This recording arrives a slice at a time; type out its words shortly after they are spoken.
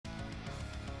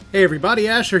Hey everybody,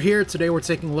 Asher here. Today we're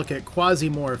taking a look at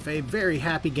Quasimorph, a very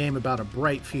happy game about a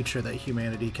bright future that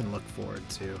humanity can look forward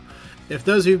to. If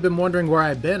those of you have been wondering where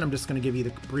I've been, I'm just going to give you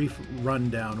the brief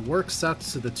rundown. Work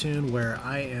sucks to the tune where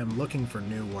I am looking for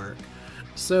new work.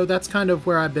 So that's kind of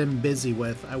where I've been busy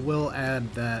with. I will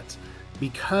add that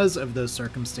because of those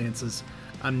circumstances,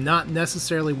 I'm not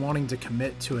necessarily wanting to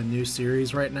commit to a new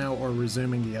series right now or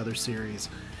resuming the other series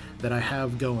that I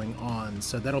have going on,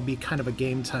 so that'll be kind of a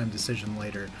game time decision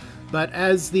later. But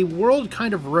as the world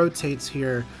kind of rotates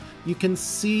here, you can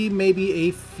see maybe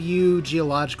a few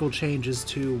geological changes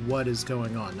to what is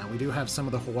going on. Now we do have some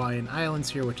of the Hawaiian islands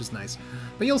here, which is nice,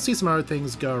 but you'll see some other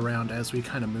things go around as we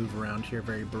kind of move around here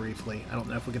very briefly. I don't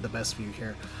know if we'll get the best view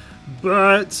here,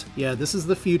 but yeah, this is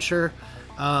the future.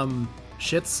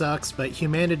 Shit sucks, but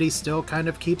humanity still kind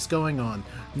of keeps going on.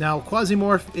 Now,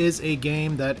 Quasimorph is a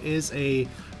game that is a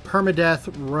permadeath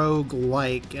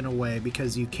roguelike in a way,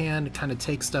 because you can kind of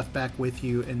take stuff back with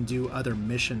you and do other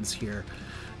missions here.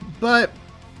 But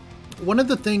one of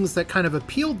the things that kind of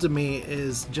appealed to me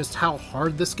is just how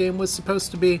hard this game was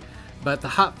supposed to be. But the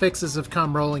hot fixes have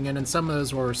come rolling in, and some of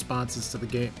those were responses to the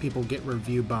game. People get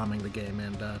review bombing the game,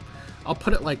 and I'll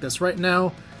put it like this. Right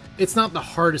now, it's not the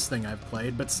hardest thing I've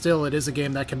played, but still it is a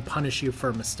game that can punish you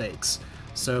for mistakes.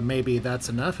 So maybe that's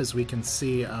enough, as we can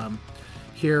see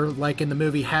here, like in the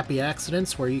movie Happy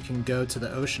Accidents, where you can go to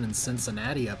the ocean in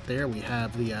Cincinnati up there. We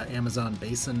have the Amazon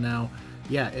basin now.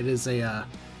 Yeah, it is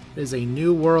a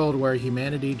new world where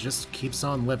humanity just keeps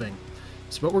on living.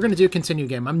 So what we're going to do, continue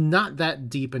game. I'm not that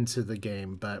deep into the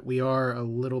game, but we are a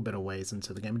little bit of ways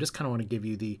into the game. I just kind of want to give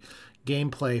you the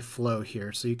gameplay flow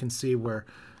here, so you can see where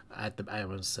at the, I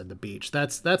almost said the beach.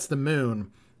 That's the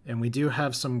moon. And we do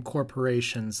have some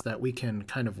corporations that we can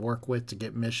kind of work with to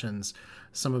get missions.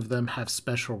 Some of them have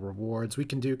special rewards. We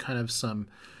can do kind of some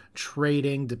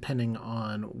trading depending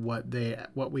on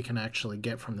what we can actually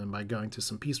get from them by going to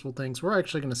some peaceful things. We're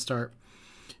actually going to start,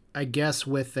 I guess,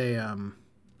 with a,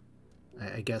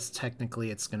 I guess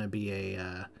technically it's going to be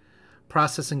a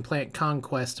processing plant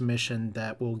conquest mission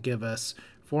that will give us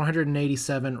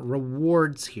 487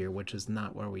 rewards here, which is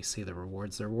not where we see the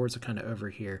rewards. The rewards are kind of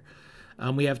over here.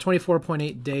 We have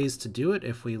 24.8 days to do it.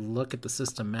 If we look at the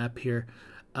system map here,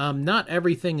 not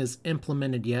everything is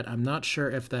implemented yet. I'm not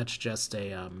sure if that's just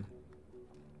a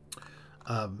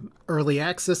early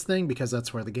access thing, because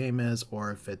that's where the game is,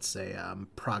 or if it's a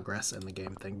progress in the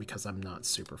game thing, because I'm not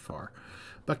super far.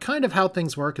 But kind of how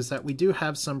things work is that we do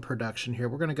have some production here.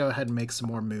 We're going to go ahead and make some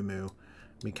more moo-moo,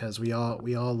 because we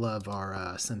all love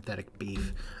our synthetic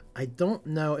beef. I don't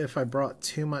know if I brought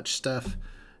too much stuff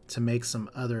to make some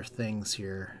other things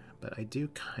here, but I do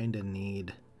kind of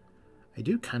need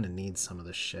some of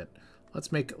this shit. Let's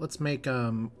make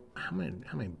how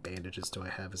many bandages do I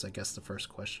have is I guess the first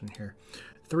question here.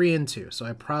 3 and 2, so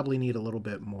I probably need a little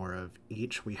bit more of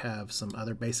each. We have some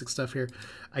other basic stuff here.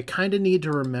 I kind of need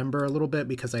to remember a little bit,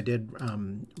 because I did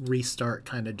restart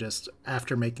kind of just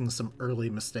after making some early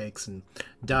mistakes and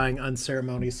dying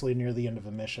unceremoniously near the end of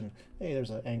a mission. Hey, there's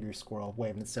an angry squirrel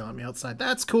waving its tail at me outside.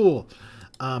 That's cool.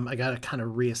 I got to kind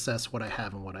of reassess what I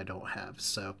have and what I don't have.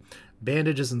 So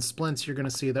bandages and splints, you're going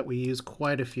to see that we use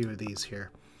quite a few of these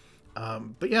here.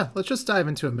 But yeah, let's just dive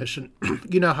into a mission.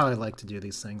 You know how I like to do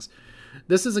these things.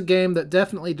 This is a game that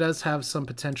definitely does have some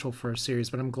potential for a series,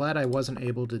 but I'm glad I wasn't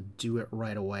able to do it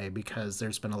right away, because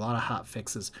there's been a lot of hot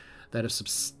fixes that have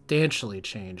substantially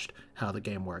changed how the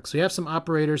game works. So you have some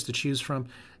operators to choose from.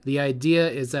 The idea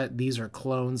is that these are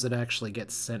clones that actually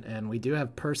get sent in. We do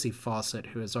have Percy Fawcett,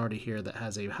 who is already here, that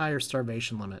has a higher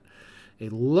starvation limit, a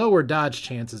lower dodge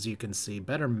chance, as you can see,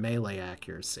 better melee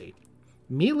accuracy.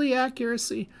 Melee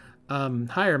accuracy?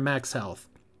 Higher max health.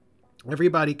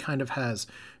 Everybody kind of has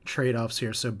trade-offs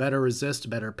here. So better resist,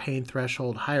 better pain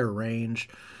threshold, higher range,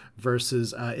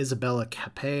 versus Isabella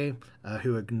Capet,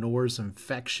 who ignores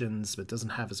infections but doesn't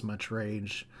have as much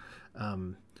range.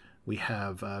 We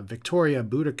have Victoria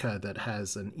Boudica, that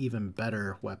has an even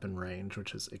better weapon range,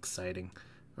 which is exciting.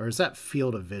 Or is that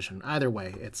field of vision? Either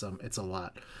way, it's a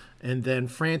lot. And then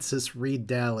Francis Reed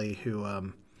Daly,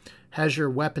 who has your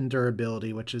weapon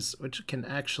durability, which can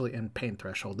actually, and pain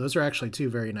threshold. Those are actually two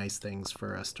very nice things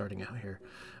for us starting out here.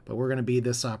 But we're going to be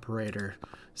this operator.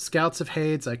 Scouts of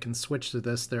Hades, I can switch to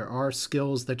this. There are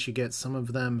skills that you get. Some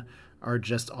of them are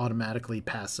just automatically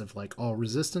passive, like all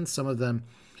resistance. Some of them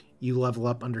you level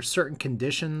up under certain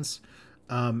conditions,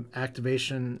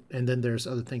 activation, and then there's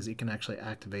other things that you can actually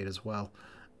activate as well.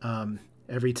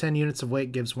 Every 10 units of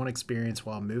weight gives 1 experience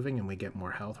while moving, and we get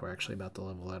more health. We're actually about to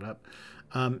level that up.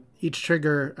 Each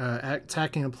trigger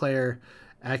attacking a player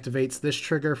activates this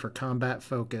trigger for combat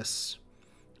focus.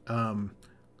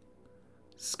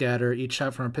 Scatter. Each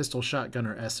shot from a pistol, shotgun,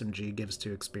 or SMG gives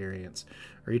 2 experience.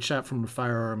 Or each shot from a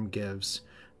firearm gives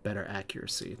better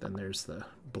accuracy. Then there's the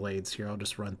blades here. I'll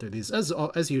just run through these.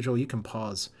 As usual, you can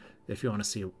pause if you want to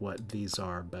see what these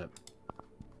are, but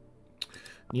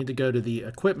need to go to the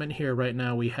equipment here. Right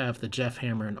now we have the Jeff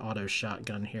Hammer and auto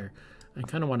shotgun here. I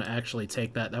kind of want to actually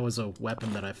take that. That was a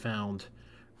weapon that I found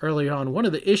earlier on. One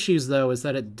of the issues, though, is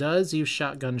that it does use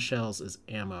shotgun shells as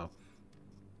ammo.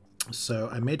 So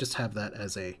I may just have that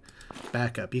as a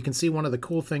backup. You can see one of the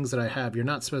cool things that I have. You're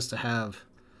not supposed to have,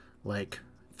 like,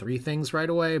 3 things right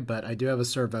away, but I do have a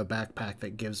servo backpack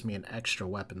that gives me an extra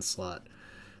weapon slot,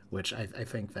 which I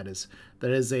think that is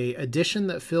a addition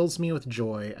that fills me with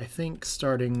joy. I think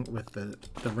starting with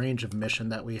the range of mission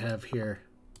that we have here,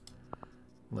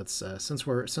 let's since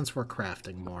we're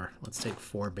crafting more, let's take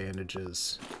 4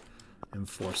 bandages and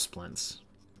 4 splints.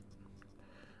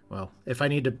 Well, if I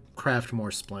need to craft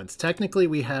more splints, technically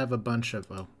we have a bunch of,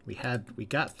 well, we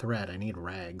got thread. I need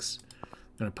rags. I'm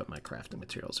gonna put my crafting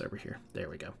materials over here. There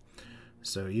we go.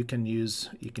 So you can use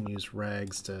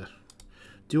rags to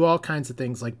do all kinds of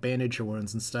things like bandage your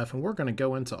wounds and stuff, and we're going to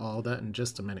go into all that in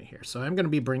just a minute here. So I'm going to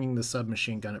be bringing the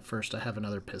submachine gun at first. I have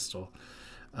another pistol.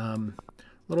 A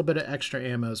little bit of extra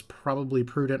ammo is probably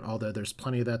prudent, although there's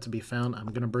plenty of that to be found. I'm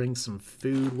going to bring some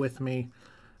food with me.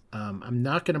 I'm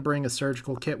not going to bring a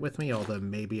surgical kit with me, although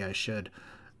maybe I should,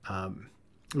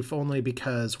 if only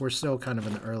because we're still kind of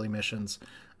in the early missions.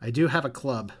 I do have a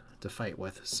club to fight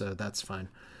with, so that's fine.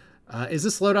 Is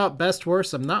this loadout best,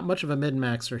 worse? I'm not much of a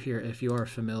min-maxer here if you are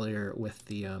familiar with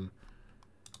the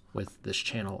with this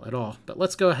channel at all. But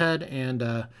let's go ahead and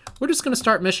we're just going to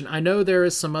start mission. I know there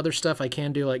is some other stuff I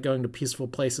can do, like going to peaceful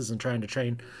places and trying to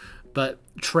train, but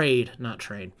trade, not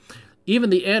train. Even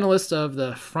the analysts of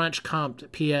the French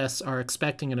Comte PS are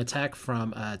expecting an attack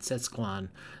from Tsetsclan.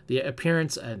 The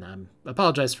appearance, and I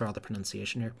apologize for all the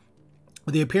pronunciation here,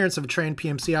 the appearance of a trained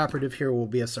PMC operative here will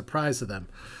be a surprise to them.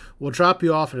 We'll drop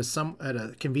you off at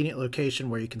a convenient location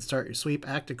where you can start your sweep,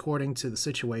 act according to the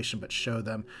situation, but show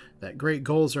them that great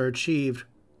goals are achieved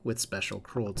with special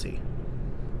cruelty.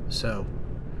 So,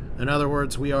 in other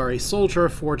words, we are a soldier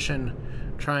of fortune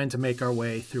trying to make our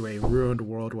way through a ruined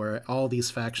world where all these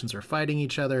factions are fighting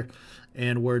each other,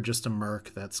 and we're just a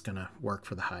merc that's going to work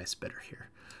for the highest bidder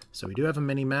here. So we do have a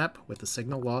mini-map with the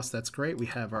signal loss. That's great. We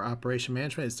have our operation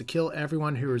management is to kill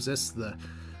everyone who resists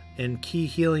in key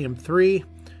helium 3.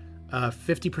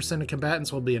 50% of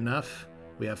combatants will be enough.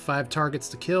 We have 5 targets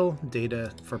to kill.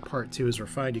 Data for part 2 is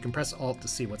refined. You can press Alt to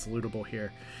see what's lootable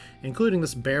here, including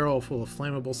this barrel full of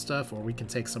flammable stuff, or we can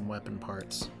take some weapon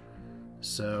parts.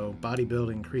 So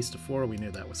bodybuilding increased to 4. We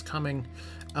knew that was coming.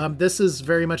 This is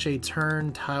very much a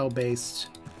turn tile-based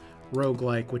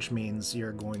roguelike, which means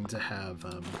you're going to have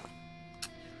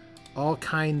all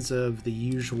kinds of the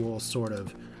usual sort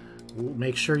of,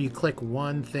 make sure you click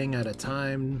one thing at a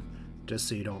time just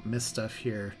so you don't miss stuff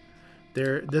here.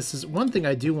 This is one thing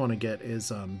I do want to get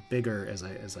is bigger, as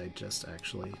I just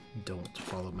actually don't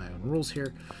follow my own rules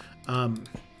here.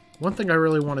 One thing I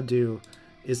really want to do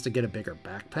is to get a bigger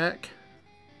backpack,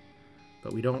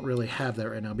 but we don't really have that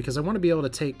right now because I want to be able to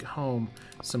take home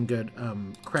some good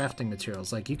crafting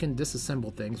materials. Like, you can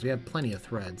disassemble things. We have plenty of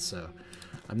thread, so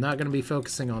I'm not going to be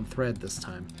focusing on thread this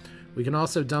time. We can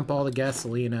also dump all the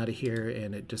gasoline out of here,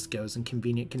 and it just goes in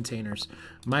convenient containers.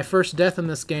 My first death in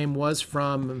this game was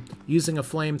from using a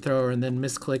flamethrower and then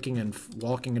misclicking and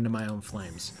walking into my own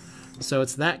flames. So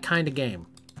it's that kind of game.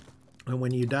 And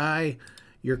when you die,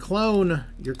 your clone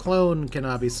can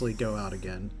obviously go out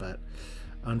again, but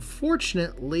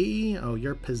unfortunately, oh,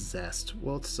 you're possessed.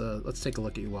 Well, let's take a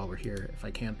look at you while we're here, if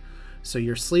I can. So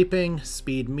you're sleeping,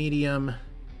 speed medium,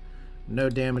 no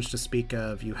damage to speak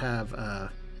of. You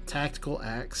have tactical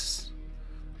axe,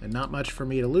 and not much for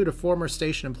me to loot. A former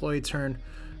station employee turned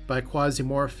by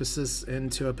Quasimorph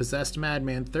into a possessed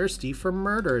madman thirsty for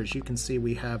murder. As you can see,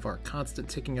 we have our constant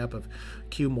ticking up of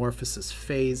Q-Morphosis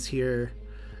phase here.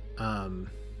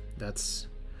 That's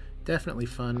definitely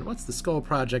fun. What's the Skull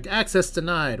Project? Access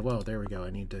denied. Well, there we go. I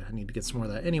need to get some more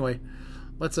of that. Anyway,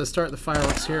 let's start the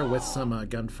fireworks here with some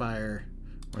gunfire.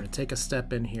 We're gonna take a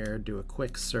step in here, do a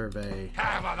quick survey.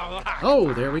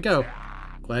 Oh, there we go.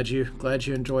 Glad you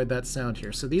enjoyed that sound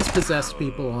here. So these possessed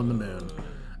people on the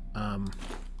moon,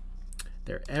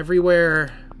 they're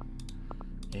everywhere,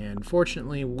 and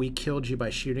fortunately we killed you by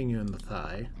shooting you in the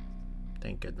thigh.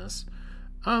 Thank goodness.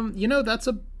 You know, that's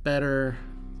a better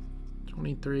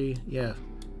 23. Yeah,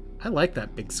 I like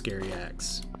that big scary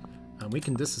axe. We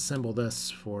can disassemble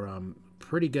this for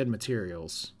pretty good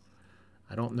materials.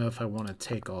 I don't know if I want to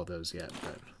take all those yet,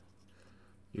 but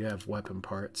you have weapon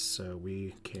parts, so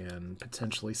we can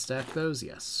potentially stack those.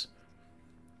 Yes.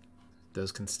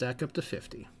 Those can stack up to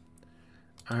 50.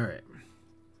 Alright.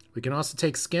 We can also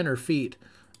take skin or feet.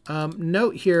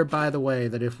 Note here, by the way,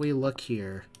 that if we look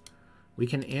here, we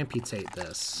can amputate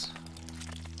this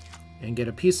and get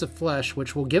a piece of flesh,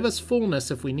 which will give us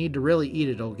fullness if we need to really eat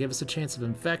it. It'll give us a chance of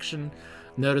infection.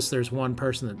 Notice there's one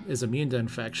person that is immune to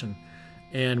infection,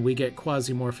 and we get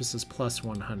Quasimorphs plus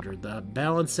 100. The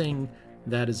balancing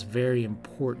that is very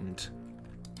important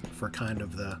for kind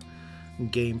of the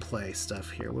gameplay stuff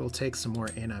here. We'll take some more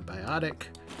antibiotic.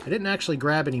 I didn't actually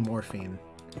grab any morphine.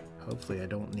 Hopefully I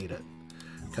don't need it.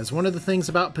 Because one of the things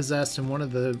about Possessed, and one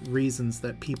of the reasons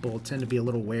that people tend to be a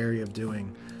little wary of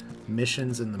doing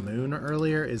missions in the moon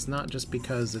earlier, is not just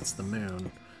because it's the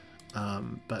moon,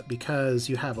 but because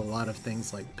you have a lot of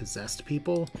things like possessed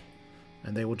people,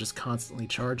 and they will just constantly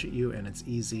charge at you, and it's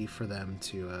easy for them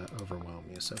to overwhelm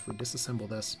you. So if we disassemble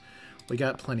this, we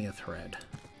got plenty of thread.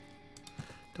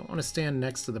 Don't want to stand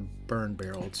next to the burn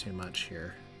barrel too much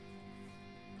here.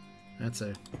 That's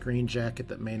a green jacket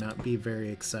that may not be very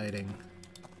exciting.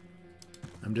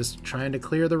 I'm just trying to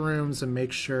clear the rooms and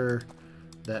make sure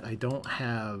that I don't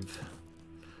have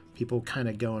people kind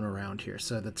of going around here.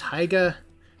 So the Taiga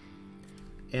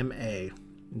MA,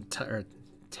 or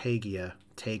Taiga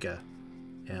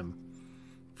M,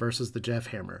 versus the Jeff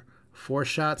Hammer. 4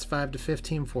 shots, 5 to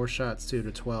 15, 4 shots, 2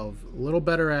 to 12. A little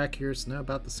better accuracy, no,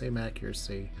 about the same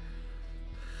accuracy.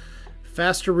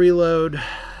 Faster reload,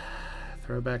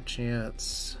 throwback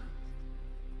chance.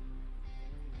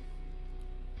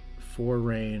 4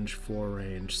 range, 4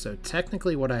 range. So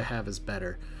technically what I have is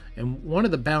better. And one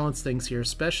of the balance things here,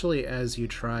 especially as you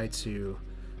try to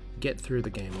get through the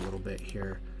game a little bit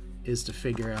here, is to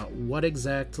figure out what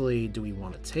exactly do we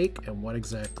want to take and what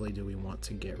exactly do we want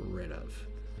to get rid of.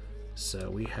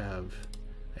 So we have,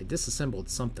 I disassembled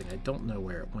something, I don't know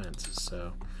where it went,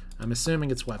 so I'm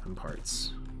assuming it's weapon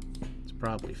parts. It's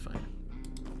probably fine.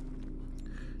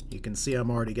 You can see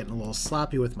I'm already getting a little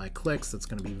sloppy with my clicks. That's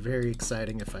going to be very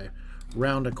exciting if I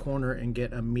round a corner and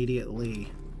get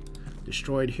immediately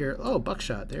destroyed here. Oh,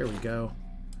 buckshot, there we go.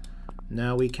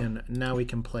 Now we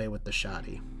can play with the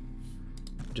shotty.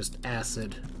 Just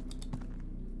acid.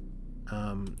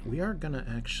 We are gonna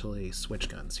actually switch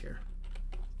guns here.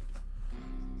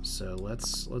 So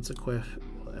let's equip.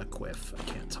 I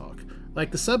can't talk.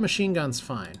 Like the submachine gun's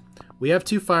fine. We have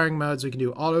 2 firing modes. We can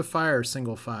do auto fire or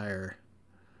single fire.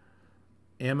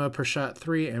 Ammo per shot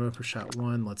 3, ammo per shot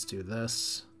 1. Let's do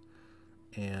this.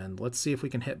 And let's see if we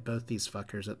can hit both these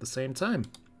fuckers at the same time.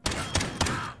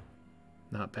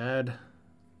 Not bad.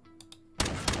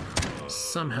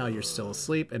 Somehow you're still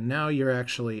asleep, and now you're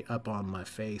actually up on my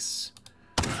face.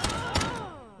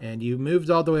 And you moved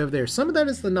all the way over there. Some of that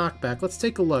is the knockback. Let's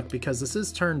take a look, because this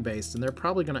is turn-based, and they're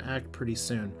probably going to act pretty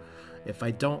soon if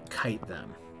I don't kite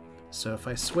them. So if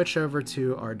I switch over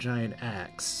to our giant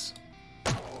axe...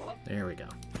 There we go.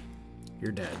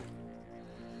 You're dead.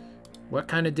 What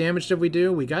kind of damage did we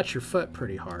do? We got your foot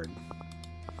pretty hard.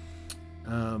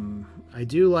 I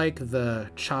do like the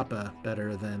Choppa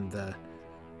better than the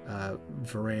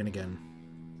Varanigan,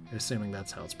 assuming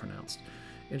that's how it's pronounced.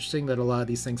 Interesting that a lot of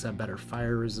these things have better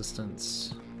fire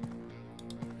resistance.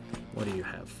 What do you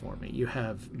have for me? You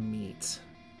have meat.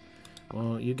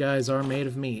 Well, you guys are made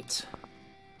of meat.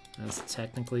 That's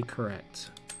technically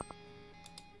correct.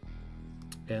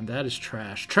 And that is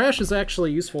trash. Trash is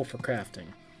actually useful for crafting.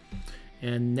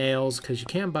 And nails, because you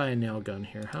can't buy a nail gun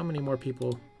here. How many more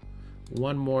people?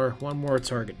 One more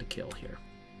target to kill here.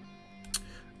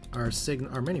 Our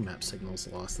minimap signal's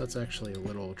lost. That's actually a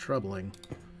little troubling.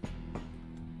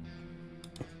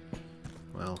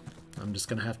 Well, I'm just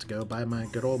gonna have to go by my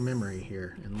good old memory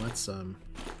here, and let's oh,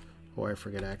 I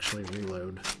forget to actually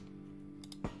reload.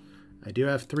 I do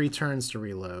have 3 turns to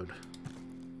reload,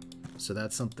 so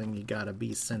that's something you gotta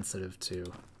be sensitive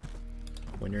to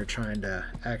when you're trying to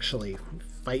actually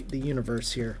fight the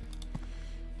universe here.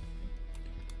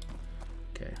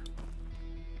 Okay.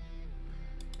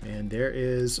 And there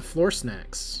is floor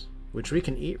snacks, which we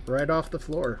can eat right off the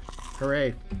floor.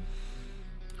 Hooray.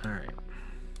 Alright.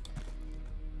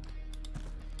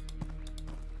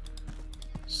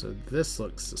 So this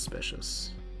looks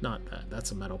suspicious. Not that.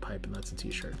 That's a metal pipe and that's a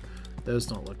t-shirt. Those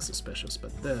don't look suspicious,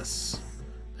 but this...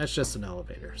 That's just an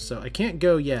elevator. So I can't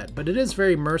go yet, but it is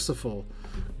very merciful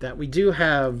that we do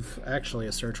have actually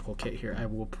a surgical kit here. I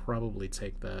will probably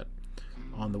take that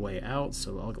on the way out,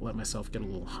 so I'll let myself get a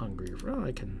little hungry. Oh,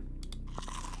 I can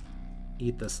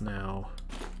eat this now.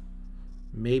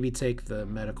 Maybe take the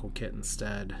medical kit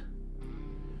instead.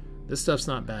 This stuff's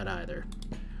not bad either.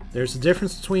 There's a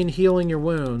difference between healing your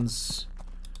wounds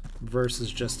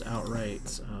versus just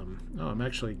outright. Oh, I'm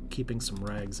actually keeping some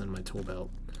rags in my tool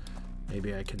belt.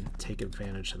 Maybe I can take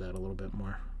advantage of that a little bit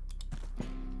more.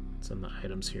 It's in the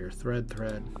items here. Thread.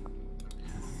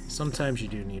 Sometimes you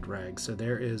do need rags. So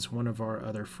there is one of our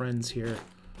other friends here.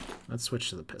 Let's switch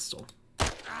to the pistol.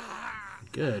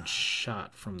 Good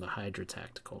shot from the Hydra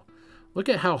Tactical. Look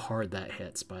at how hard that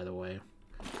hits, by the way,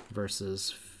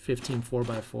 versus 15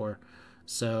 4x4.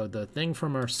 So the thing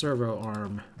from our servo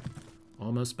arm,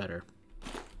 almost better.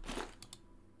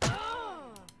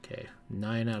 Okay,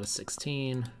 9 out of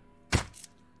 16.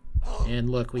 And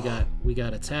look, we got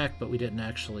attack, but we didn't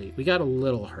actually, we got a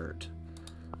little hurt.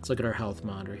 Let's look at our health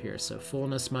monitor here. So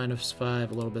fullness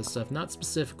 -5, a little bit of stuff, not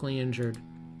specifically injured.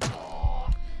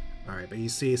 All right, but you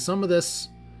see some of this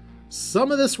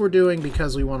we're doing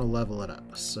because we want to level it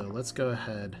up. So let's go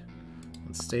ahead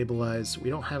and stabilize. We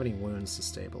don't have any wounds to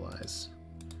stabilize.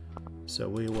 So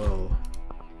we will,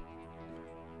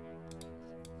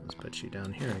 let's put you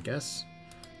down here, I guess.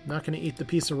 I'm not going to eat the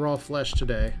piece of raw flesh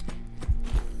today.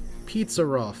 Pizza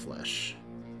raw flesh.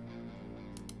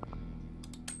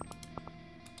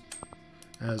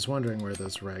 I was wondering where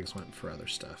those rags went for other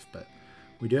stuff, but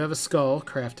we do have a skull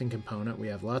crafting component. We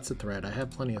have lots of thread. I have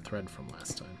plenty of thread from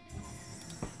last time.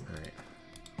 Alright.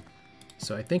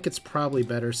 So I think it's probably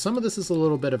better. Some of this is a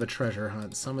little bit of a treasure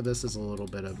hunt. Some of this is a little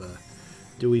bit of a,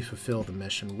 do we fulfill the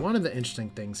mission? One of the interesting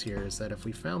things here is that if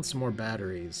we found some more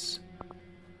batteries,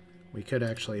 we could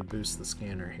actually boost the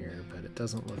scanner here, but it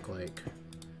doesn't look like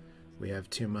we have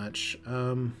too much.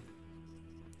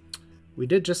 We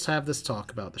did just have this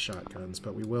talk about the shotguns,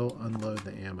 but we will unload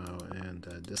the ammo and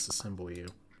disassemble you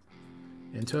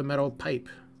into a metal pipe.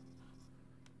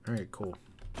 Alright, cool.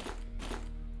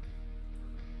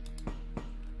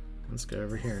 Let's go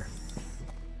over here.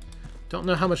 Don't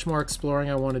know how much more exploring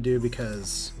I want to do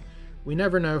because we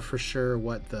never know for sure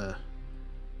what the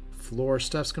floor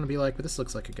stuff's going to be like, but this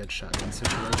looks like a good shotgun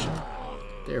situation.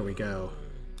 There we go.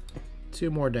 2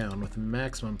 more down with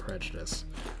maximum prejudice.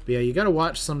 But yeah, you gotta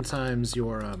watch sometimes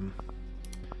your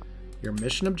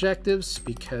mission objectives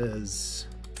because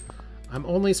I'm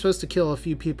only supposed to kill a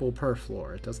few people per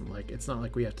floor. It's not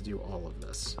like we have to do all of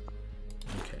this.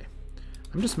 Okay.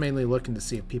 I'm just mainly looking to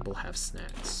see if people have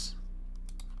snacks.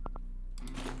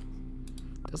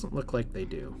 Doesn't look like they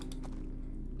do.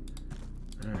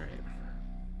 Alright.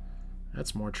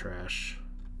 That's more trash.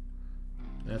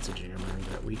 That's a jammer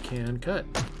that we can cut.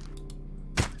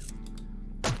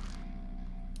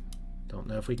 Don't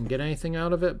know if we can get anything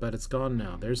out of it, but it's gone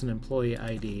now. There's an employee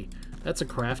ID. That's a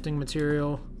crafting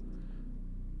material.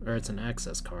 Or it's an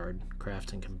access card.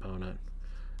 Crafting component.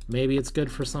 Maybe it's good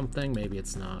for something, maybe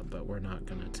it's not, but we're not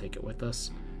going to take it with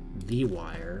us. The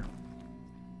wire.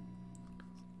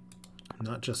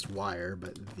 Not just wire,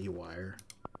 but the wire.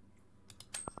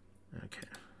 Okay,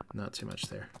 not too much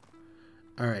there.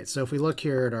 Alright, so if we look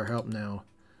here at our help now,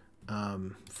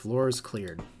 floor is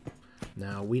cleared.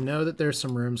 Now, we know that there's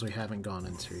some rooms we haven't gone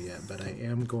into yet, but I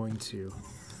am going to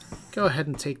go ahead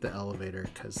and take the elevator,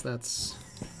 because it's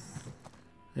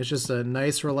just a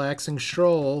nice, relaxing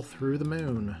stroll through the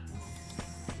moon.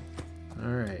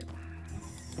 Alright.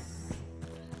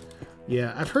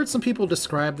 Yeah, I've heard some people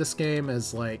describe this game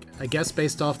as, like, I guess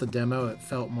based off the demo, it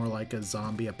felt more like a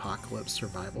zombie apocalypse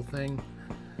survival thing.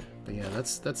 But yeah,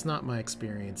 that's not my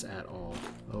experience at all.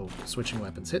 Oh, switching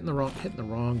weapons. Hitting the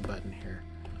wrong button here.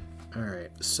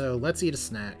 Alright, so let's eat a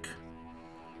snack.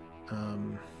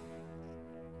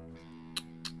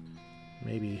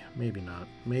 Maybe not.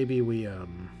 Maybe we,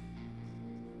 don't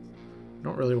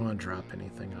really want to drop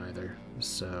anything either,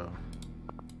 so...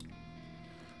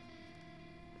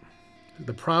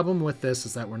 The problem with this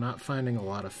is that we're not finding a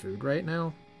lot of food right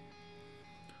now.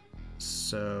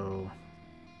 So...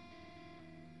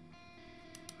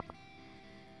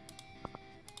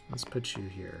 Let's put you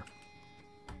here.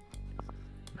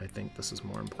 I think this is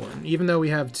more important. Even though we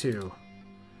have 2.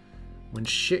 When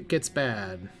shit gets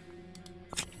bad,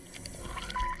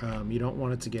 you don't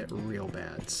want it to get real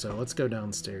bad. So let's go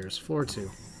downstairs. Floor 2.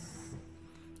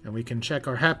 And we can check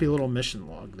our happy little mission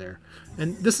log there.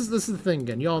 And this is the thing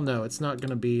again. You all know it's not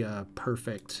going to be a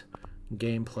perfect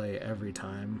gameplay every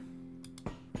time.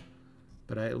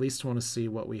 But I at least want to see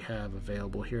what we have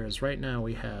available here. As right now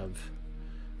we have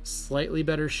slightly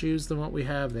better shoes than what we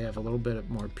have. They have a little bit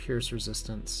more pierce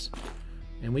resistance.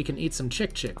 And we can eat some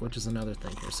chick, which is another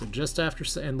thing here. So just after...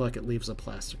 And look, it leaves a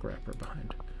plastic wrapper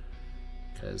behind.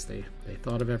 Because they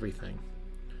thought of everything.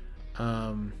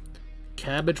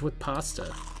 Cabbage with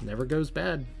pasta. Never goes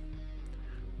bad.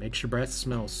 Makes your breath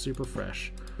smell super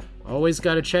fresh. Always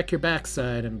got to check your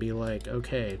backside and be like,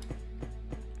 okay,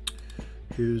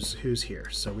 who's here?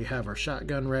 So we have our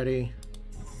shotgun ready.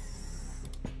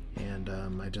 And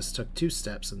I just took 2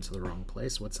 steps into the wrong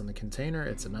place. What's in the container?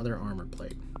 It's another armor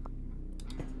plate.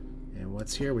 And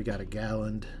what's here? We got a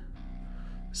galloned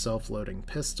self-loading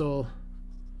pistol.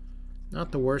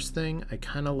 Not the worst thing. I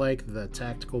kind of like the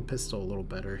tactical pistol a little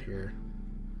better here.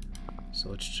 So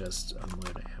let's just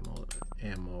unload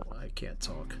ammo. I can't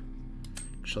talk.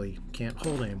 Actually, can't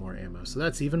hold any more ammo. So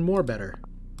that's even more better.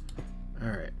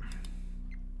 Alright.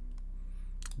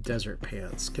 Desert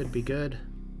pants. Could be good.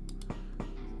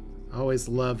 I always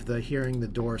love hearing the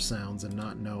door sounds and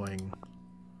not knowing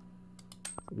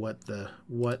what the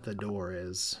door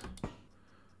is.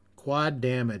 Quad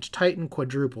damage. Titan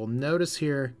quadruple. Notice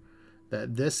here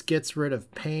that this gets rid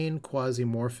of pain,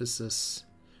 quasimorphosis,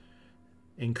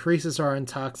 increases our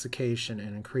intoxication,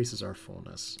 and increases our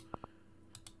fullness.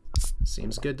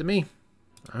 Seems good to me.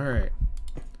 Alright.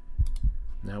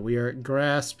 Now we are at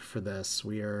grasp for this.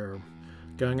 We are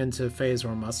going into a phase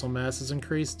where muscle mass is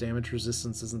increased, damage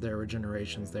resistance isn't there,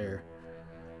 regeneration's there.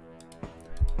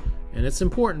 And it's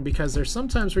important because there's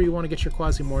sometimes where you want to get your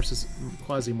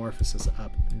quasimorphosis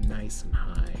up nice and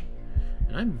high.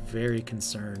 And I'm very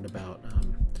concerned about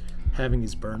having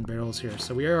these burn barrels here.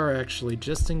 So we are actually,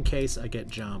 just in case I get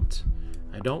jumped,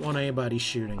 I don't want anybody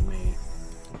shooting me.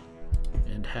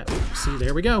 And see,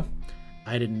 there we go.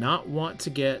 I did not want to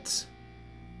get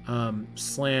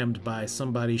slammed by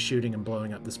somebody shooting and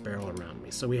blowing up this barrel around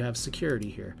me. So we have security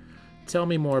here. Tell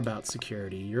me more about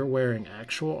security. You're wearing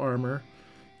actual armor.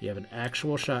 You have an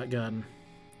actual shotgun.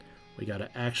 We gotta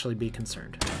actually be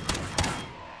concerned.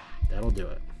 That'll do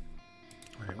it.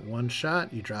 Alright, 1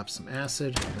 shot. You drop some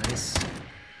acid. Nice.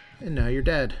 And now you're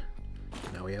dead.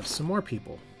 Now we have some more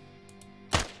people.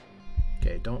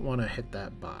 Okay, don't want to hit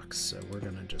that box, so we're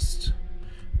gonna just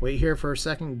wait here for a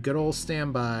second. Good old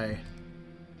standby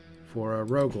for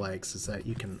roguelikes is that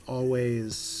you can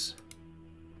always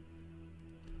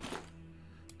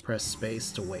press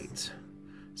space to wait.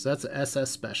 So that's an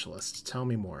SS specialist. Tell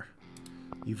me more.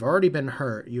 You've already been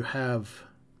hurt. You have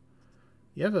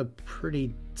a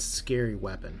pretty scary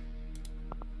weapon.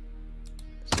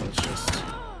 So let's just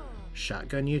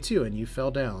shotgun you too, and you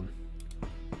fell down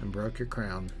and broke your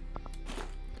crown.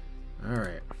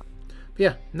 Alright.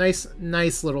 Yeah,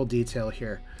 nice little detail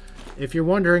here. If you're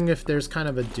wondering if there's kind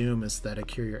of a Doom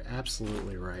aesthetic here, you're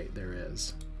absolutely right. There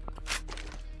is.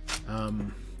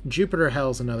 Jupiter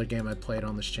Hell is another game I played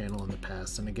on this channel in the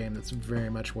past, and a game that's very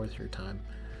much worth your time.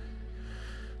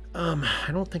 I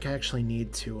don't think I actually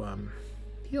need to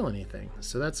heal anything,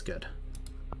 so that's good.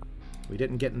 We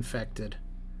didn't get infected.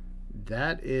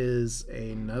 That is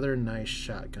another nice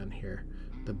shotgun here.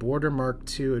 The Border Mark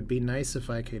II, it'd be nice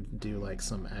if I could do like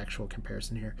some actual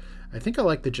comparison here. I think I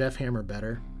like the Jeff Hammer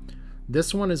better.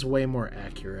 This one is way more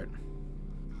accurate.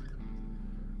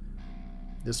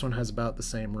 This one has about the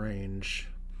same range.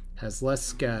 Has less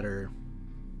scatter.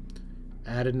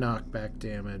 Added knockback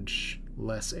damage.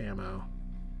 Less ammo.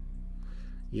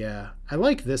 Yeah, I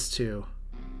like this too.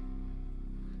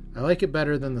 I like it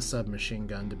better than the submachine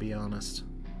gun, to be honest.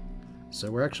 So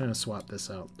we're actually going to swap this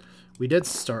out. We did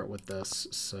start with this,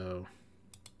 so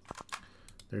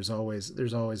there's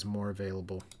always more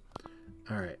available.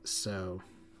 Alright, so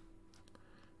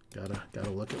gotta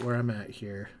look at where I'm at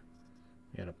here.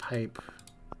 Got a pipe,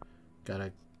 got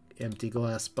a empty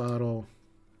glass bottle.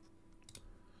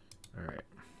 Alright.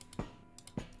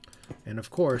 And of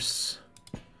course,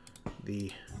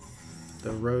 the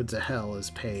road to hell is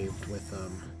paved with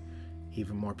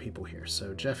even more people here.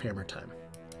 So Jeff Hammer time.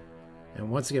 And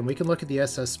once again, we can look at the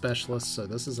SS specialist. So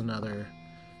this is another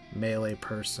melee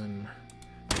person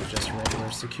with just regular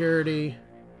security.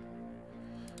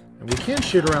 And we can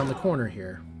shoot around the corner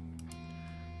here.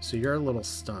 So you're a little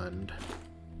stunned.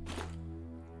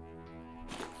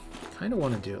 Kind of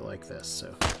want to do it like this.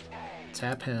 So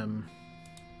tap him.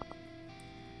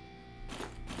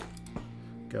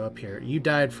 Go up here. You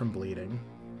died from bleeding.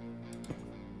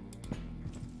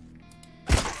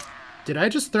 Did I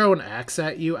just throw an axe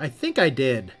at you? I think I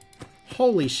did.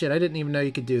 Holy shit, I didn't even know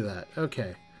you could do that.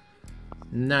 Okay.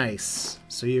 Nice.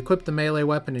 So you equip the melee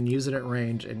weapon and use it at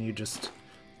range, and you just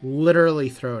literally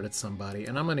throw it at somebody.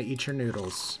 And I'm going to eat your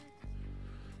noodles.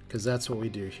 Because that's what we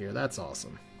do here. That's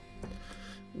awesome.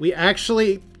 We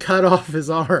actually cut off his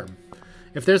arm.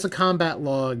 If there's a combat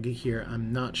log here,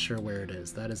 I'm not sure where it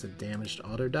is. That is a damaged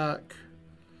autodock.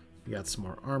 We got some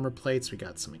more armor plates. We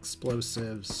got some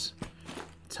explosives.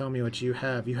 Tell me what you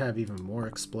have. You have even more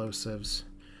explosives.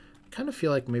 I kind of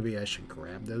feel like maybe I should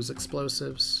grab those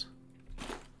explosives.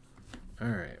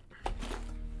 Alright.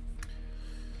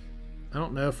 I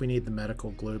don't know if we need the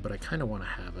medical glue, but I kind of want to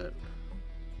have it.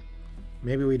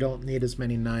 Maybe we don't need as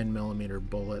many 9mm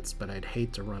bullets, but I'd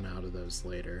hate to run out of those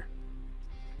later.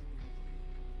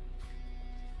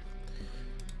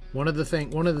 One of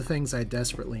the things I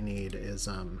desperately need is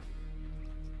oh,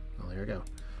 there we go.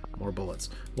 More bullets.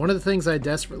 One of the things I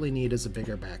desperately need is a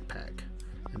bigger backpack.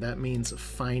 And that means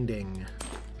finding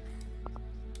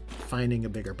a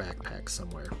bigger backpack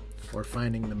somewhere, or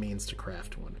finding the means to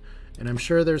craft one. And I'm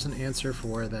sure there's an answer for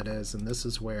where that is, and this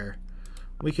is where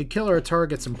we could kill our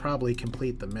targets and probably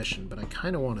complete the mission, but I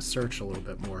kind of want to search a little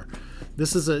bit more.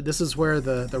 This is where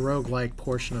the roguelike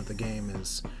portion of the game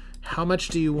is. How much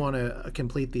do you want to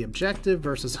complete the objective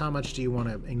versus how much do you want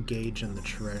to engage in the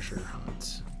treasure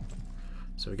hunt?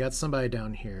 So we got somebody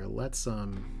down here. Let's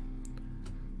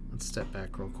step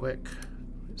back real quick.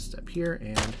 Step here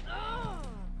and,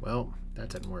 well, that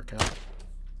didn't work out.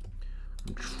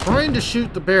 I'm trying to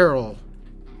shoot the barrel,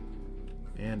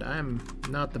 and I'm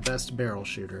not the best barrel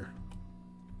shooter.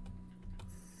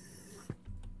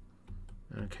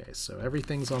 Okay, so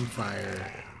everything's on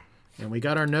fire. And we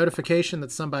got our notification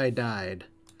that somebody died.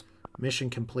 Mission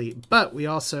complete. But we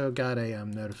also got a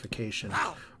notification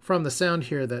from the sound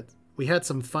here that we had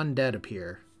some fun dead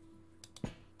appear.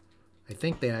 I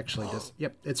think they actually just...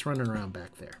 Yep, it's running around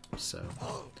back there. So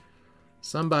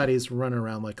somebody's running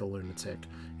around like a lunatic.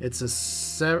 It's a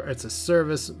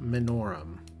service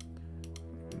minorum.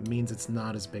 It means it's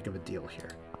not as big of a deal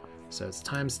here. So it's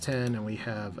times 10, and we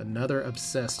have another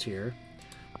obsessed here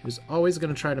who's always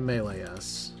going to try to melee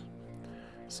us.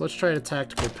 So let's try to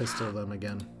tactical pistol them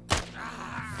again.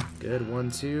 Good,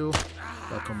 1, 2.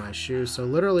 Buckle my shoe. So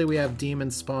literally we have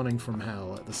demons spawning from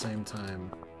hell at the same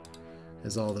time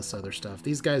as all this other stuff.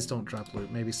 These guys don't drop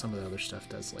loot. Maybe some of the other stuff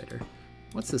does later.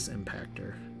 What's this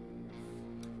impactor?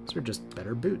 These are just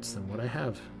better boots than what I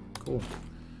have. Cool.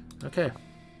 Okay.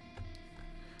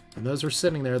 And those were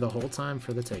sitting there the whole time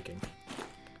for the taking.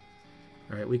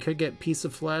 Alright, we could get piece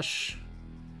of flesh,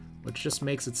 which just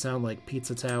makes it sound like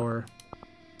pizza tower.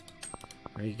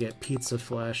 Or you get pizza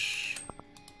flesh.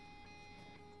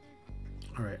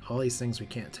 Alright, all these things we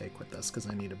can't take with us because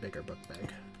I need a bigger book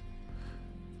bag.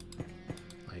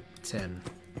 Like 10.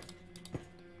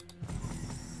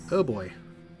 Oh boy.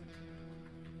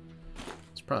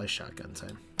 It's probably shotgun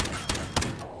time.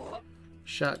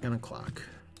 Shotgun o'clock.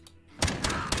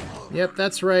 Yep,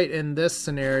 that's right. In this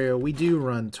scenario, we do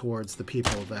run towards the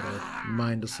people that are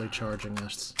mindlessly charging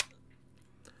us.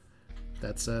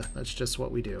 That's just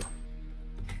what we do.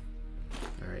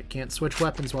 Alright, can't switch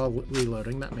weapons while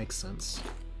reloading. That makes sense.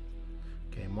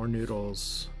 Okay, more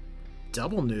noodles.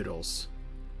 Double noodles.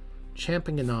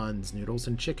 Champignons, noodles,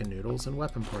 and chicken noodles, and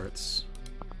weapon parts.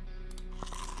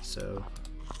 So,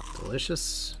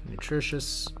 delicious,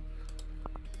 nutritious.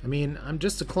 I mean, I'm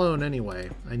just a clone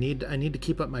anyway. I need to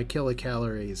keep up my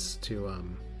kilocalories to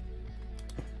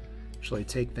actually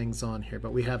take things on here.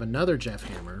 But we have another Jeff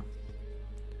Hammer.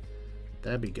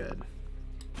 That'd be good.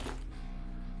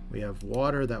 We have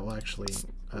water that will actually...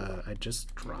 I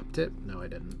just dropped it? No, I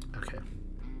didn't. Okay.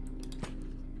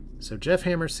 So Jeff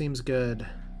Hammer seems good.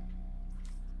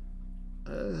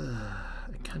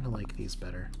 I kind of like these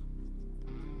better.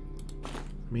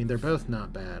 I mean, they're both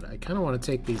not bad. I kind of want to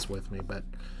take these with me, but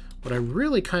what I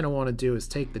really kind of want to do is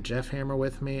take the Jeff Hammer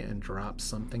with me and drop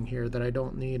something here that I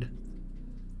don't need.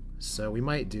 So we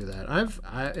might do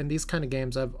that. In these kind of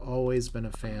games, I've always been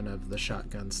a fan of the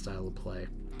shotgun style of play.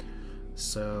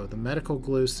 So the medical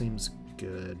glue seems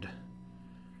good.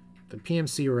 The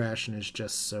PMC ration is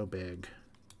just so big.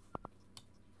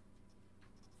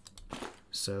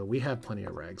 So we have plenty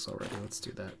of rags already. Let's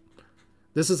do that.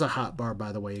 This is a hot bar,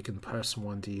 by the way. You can press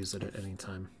 1 to use it at any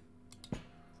time.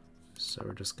 So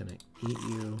we're just going to eat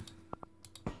you.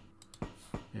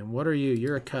 And what are you?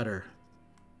 You're a cutter.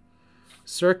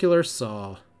 Circular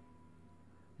saw.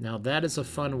 Now that is a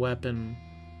fun weapon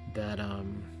that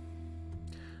I'm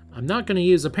not going to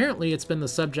use. Apparently it's been the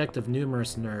subject of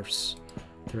numerous nerfs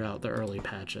throughout the early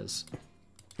patches.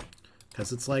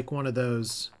 Because it's like one of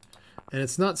those... And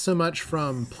it's not so much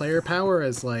from player power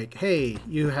as like, hey,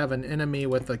 you have an enemy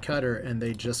with a cutter and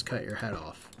they just cut your head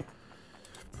off.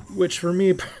 Which for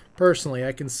me, personally,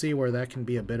 I can see where that can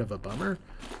be a bit of a bummer.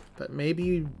 But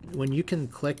maybe when you can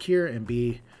click here and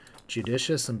be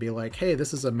judicious and be like, hey,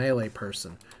 this is a melee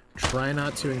person. Try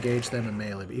not to engage them in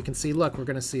melee. But you can see, look, we're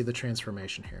going to see the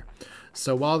transformation here.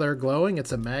 So while they're glowing,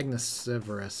 it's a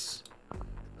Magnesivorous.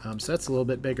 So that's a little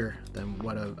bit bigger than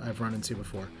what I've run into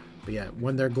before. But yeah,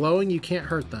 when they're glowing, you can't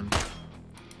hurt them.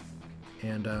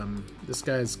 And this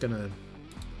guy's going to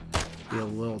be a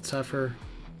little tougher.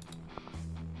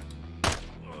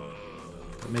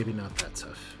 But maybe not that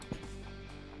tough.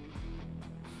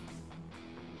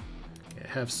 Okay, I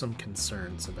have some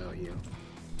concerns about you.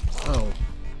 Oh.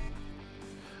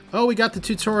 Oh, we got the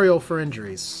tutorial for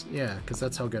injuries. Yeah, because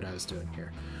that's how good I was doing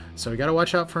here. So we got to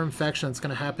watch out for infection. It's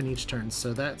going to happen each turn.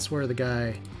 So that's where the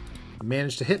guy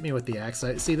managed to hit me with the axe.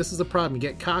 See, this is the problem. You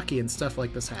get cocky and stuff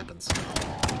like this happens.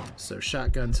 So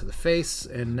shotgun to the face,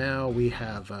 and now we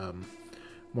have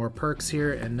more perks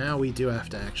here, and now we do have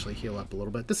to actually heal up a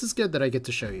little bit. This is good that I get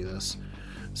to show you this.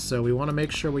 So we want to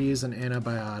make sure we use an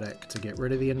antibiotic to get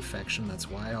rid of the infection. That's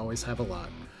why I always have a lot.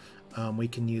 We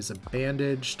can use a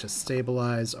bandage to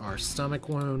stabilize our stomach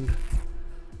wound,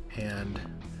 and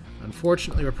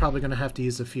unfortunately we're probably going to have to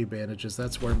use a few bandages.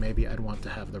 That's where maybe I'd want to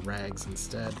have the rags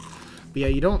instead. But yeah,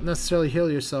 you don't necessarily heal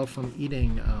yourself from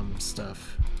eating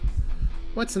stuff.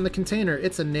 What's in the container?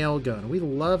 It's a nail gun. We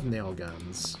love nail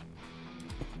guns.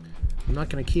 I'm not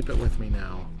going to keep it with me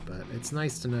now, but it's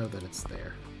nice to know that it's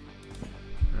there.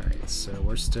 Alright, so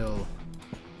we're still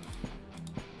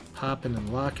popping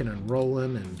and locking and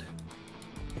rolling and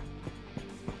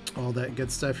all that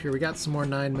good stuff here. We got some more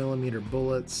 9mm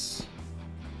bullets.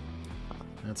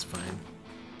 That's fine.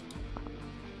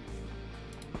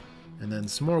 And then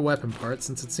some more weapon parts.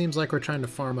 Since it seems like we're trying to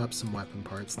farm up some weapon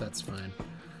parts, that's fine.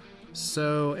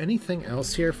 So anything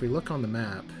else here? If we look on the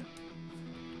map,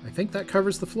 I think that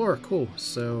covers the floor. Cool.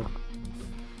 So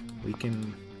we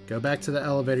can go back to the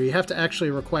elevator. You have to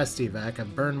actually request evac.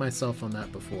 I've burned myself on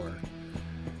that before.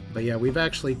 But yeah, we've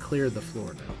actually cleared the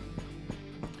floor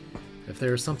now. If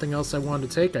there was something else I wanted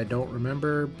to take, I don't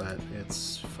remember, but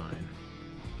it's fine.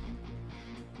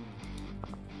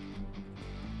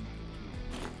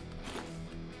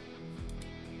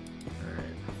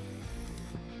 Alright.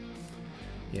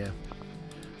 Yeah.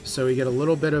 So we get a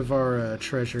little bit of our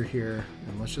treasure here,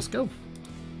 and let's just go.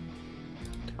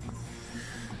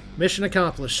 Mission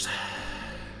accomplished.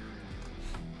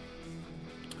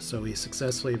 So we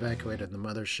successfully evacuated the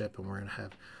mothership, and we're going to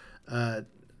have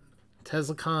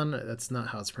Teslacon, that's not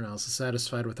how it's pronounced, is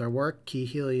satisfied with our work. Key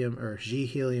Helium, or G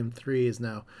Helium 3 is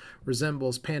now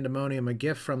resembles pandemonium. A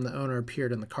gift from the owner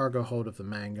appeared in the cargo hold of the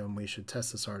Mangum. We should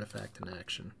test this artifact in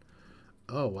action.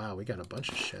 Oh wow, we got a bunch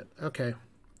of shit. Okay.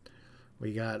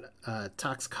 We got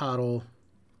Toxcotl,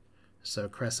 so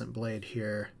Crescent Blade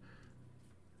here.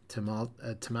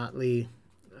 Tomatli,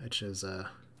 which is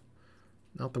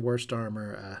not the worst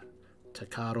armor.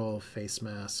 Tocatl, face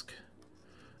mask.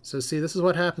 So see, this is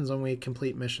what happens when we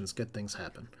complete missions. Good things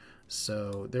happen.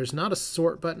 So there's not a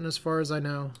sort button as far as I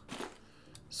know.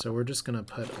 So we're just going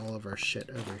to put all of our shit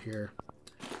over here.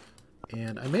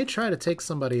 And I may try to take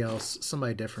somebody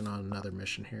different on another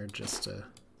mission here just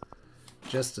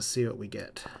to see what we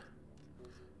get.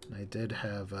 And I did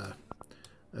have a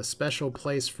special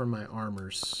place for my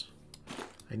armors.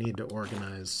 I need to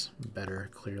organize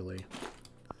better, clearly.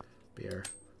 Beer.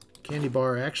 Candy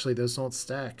bar, actually those don't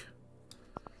stack.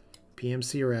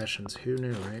 PMC rations, who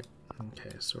knew, right?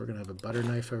 Okay, so we're gonna have a butter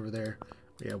knife over there.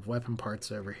 We have weapon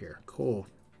parts over here. Cool.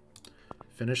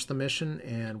 Finish the mission,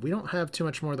 and we don't have too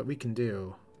much more that we can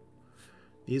do.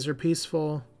 These are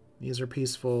peaceful. These are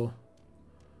peaceful.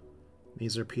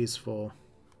 These are peaceful.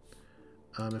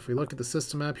 If we look at the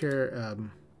system map here,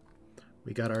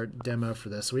 we got our demo for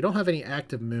this. So we don't have any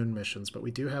active moon missions, but we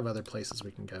do have other places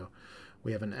we can go.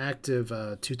 We have an active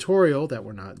tutorial that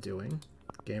we're not doing.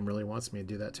 The game really wants me to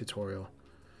do that tutorial.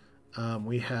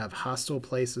 We have hostile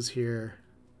places here.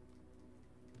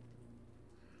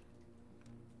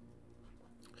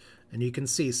 And you can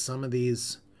see some of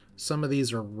these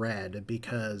are red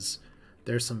because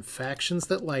there's some factions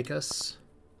that like us.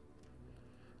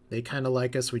 They kind of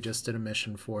like us. We just did a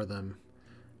mission for them.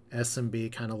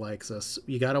 SMB kind of likes us.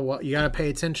 You gotta pay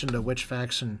attention to which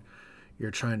faction you're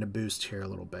trying to boost here a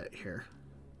little bit here.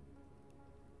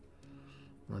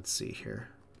 Let's see here.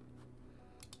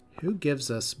 Who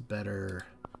gives us better?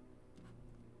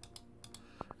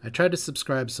 I tried to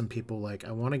subscribe some people, like,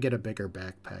 I want to get a bigger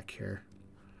backpack here.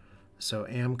 So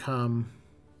Amcom.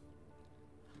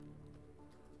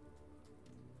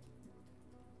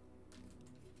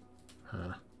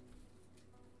 Huh.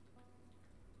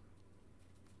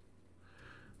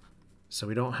 So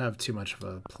we don't have too much of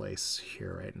a place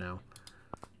here right now.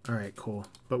 Alright, cool.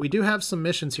 But we do have some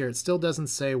missions here. It still doesn't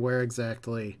say where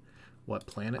exactly, what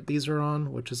planet these are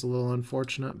on, which is a little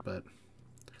unfortunate, but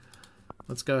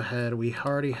let's go ahead. We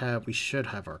should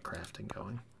have our crafting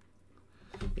going.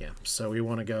 Yeah, so we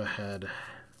want to go ahead.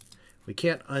 We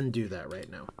can't undo that right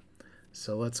now.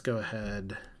 So let's go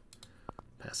ahead,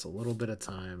 pass a little bit of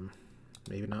time,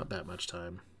 maybe not that much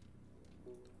time.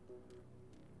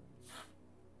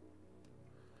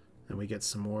 And we get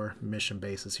some more mission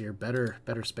bases here. Better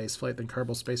space flight than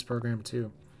Kerbal Space Program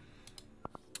 2.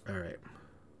 Alright.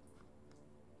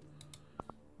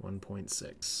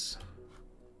 1.6.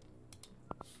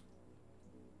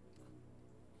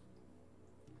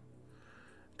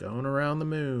 Going around the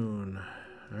moon.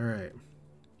 Alright.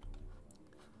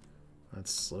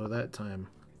 Let's slow that time.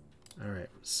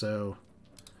 Alright, so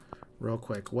real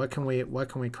quick, what can we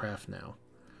craft now?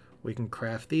 We can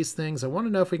craft these things. I want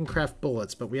to know if we can craft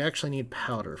bullets, but we actually need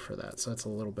powder for that, so that's a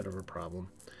little bit of a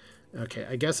problem. Okay,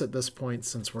 I guess at this point,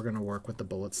 since we're going to work with the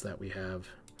bullets that we have,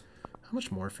 how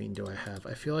much morphine do I have?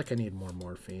 I feel like I need more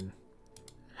morphine.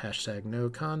 Hashtag no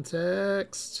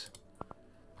context.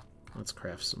 Let's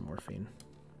craft some morphine.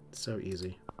 It's so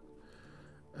easy.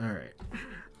 Alright.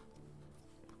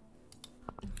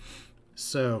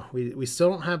 So, we still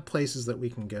don't have places that we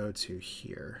can go to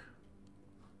here.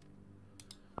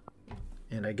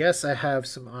 And I guess I have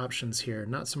some options here,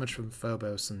 not so much from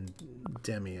Phobos and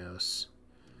Demios.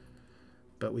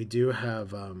 But we do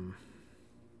have,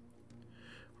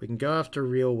 we can go after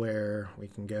Realware, we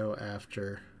can go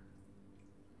after,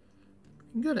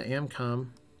 we can go to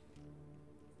Amcom.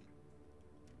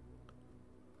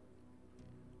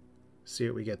 See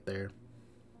what we get there.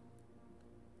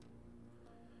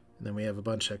 And then we have a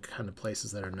bunch of kind of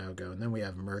places that are no-go. And then we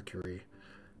have Mercury.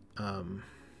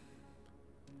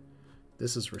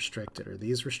 This is restricted. Are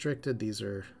these restricted? These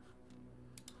are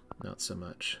not so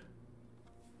much.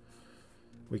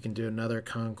 We can do another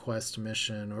conquest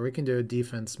mission, or we can do a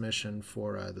defense mission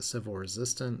for the Civil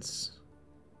Resistance.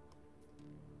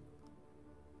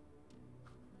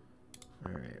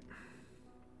 Alright.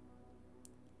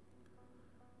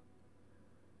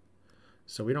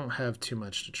 So we don't have too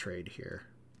much to trade here,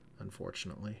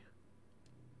 unfortunately.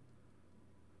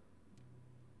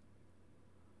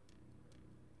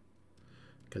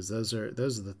 Because those are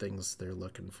the things they're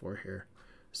looking for here.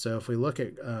 So if we look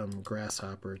at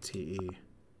Grasshopper TE,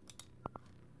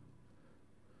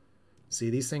 see,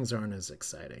 these things aren't as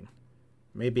exciting.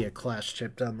 Maybe a class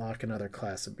chip to unlock another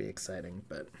class would be exciting,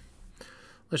 but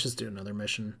let's just do another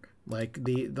mission. Like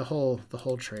the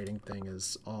whole trading thing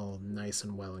is all nice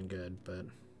and well and good, but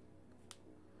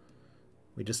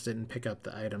we just didn't pick up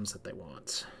the items that they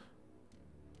want.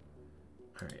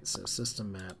 All right, so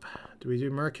system map. Do we do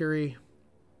Mercury?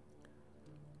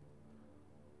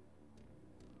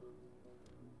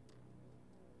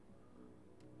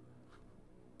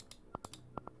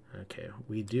 Okay,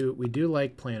 we do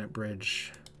like Planet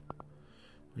Bridge.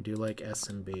 We do like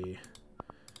SMB.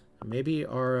 Maybe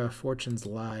our fortunes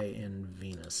lie in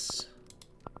Venus.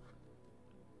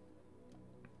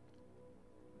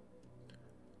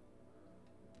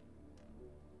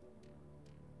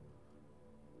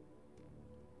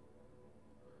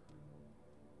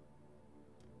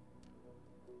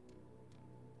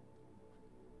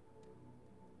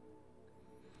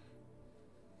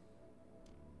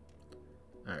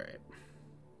 Alright.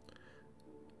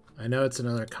 I know it's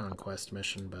another conquest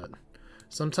mission, but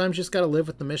sometimes you just gotta live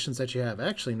with the missions that you have.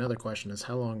 Actually, another question is,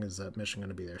 how long is that mission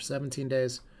gonna be there? 17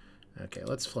 days? Okay,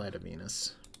 let's fly to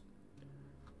Venus.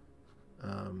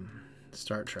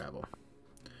 Start travel.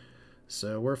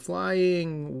 So we're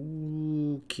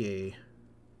flying... Okay.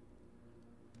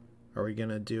 Are we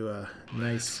gonna do a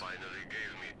nice... Finally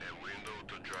gave me a window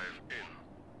to drive in.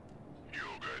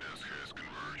 Your guidance has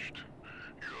converged.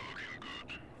 You're looking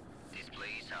good.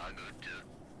 Displays are good too.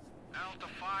 Delta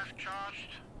 5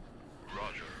 charged.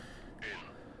 Roger.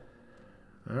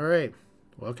 In. Alright.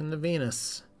 Welcome to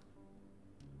Venus.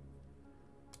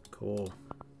 Cool.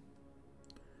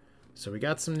 So we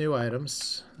got some new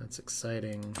items. That's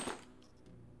exciting.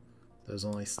 Those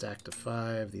only stack to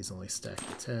 5. These only stack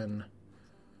to 10.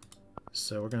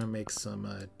 So we're going to make some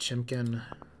chimkin.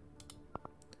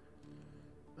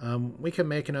 We can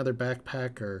make another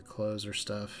backpack or clothes or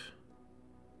stuff.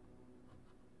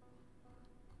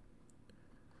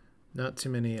 Not too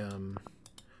many...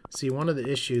 See, one of the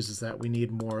issues is that we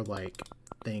need more, like,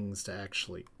 things to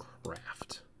actually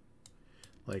craft.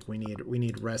 Like, we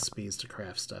need recipes to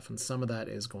craft stuff, and some of that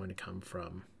is going to come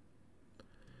from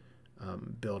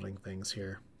building things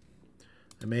here.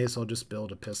 I may as well just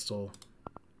build a pistol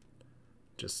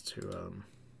just to...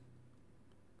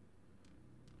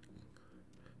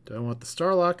 Do I want the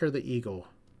Starlock or the Eagle?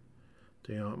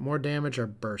 Do you want more damage or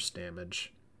burst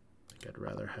damage? I think I'd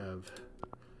rather have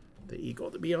the Eagle,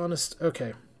 to be honest.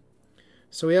 Okay.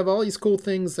 So we have all these cool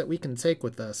things that we can take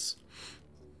with us.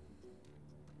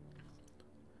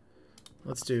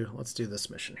 Let's do this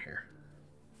mission here.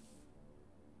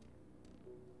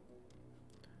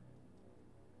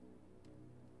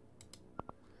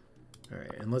 All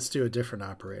right, and let's do a different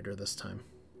operator this time.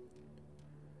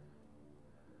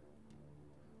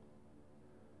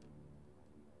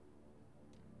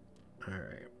 All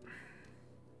right.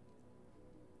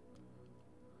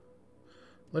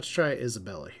 Let's try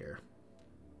Isabella here.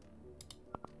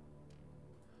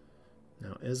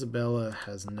 Now, Isabella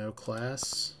has no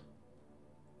class.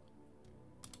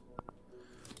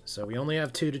 So we only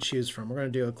have 2 to choose from. We're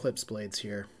going to do Eclipse Blades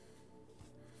here.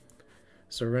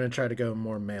 So we're going to try to go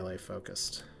more melee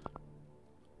focused.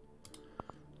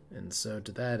 And so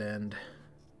to that end,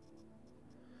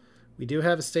 we do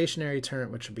have a stationary turret,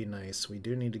 which would be nice. We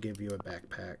do need to give you a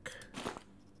backpack.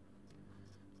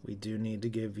 We do need to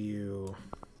give you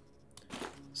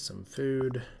some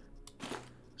food,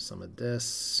 some of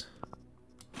this.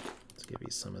 Let's give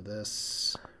you some of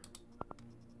this,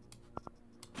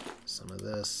 some of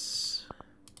this.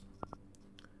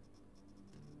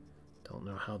 Don't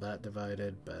know how that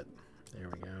divided, but there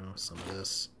we go. Some of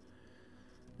this.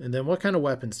 And then what kind of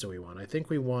weapons do we want? I think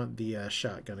we want the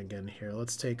shotgun again here.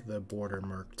 Let's take the Border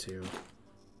Merc II.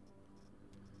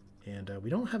 And we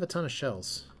don't have a ton of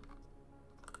shells.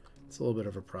 It's a little bit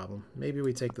of a problem. Maybe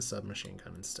we take the submachine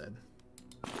gun instead.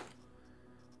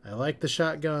 I like the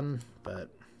shotgun, but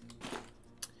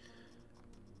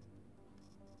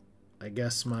I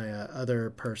guess my other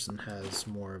person has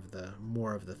more of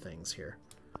the things here.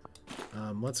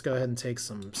 Let's go ahead and take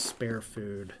some spare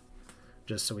food,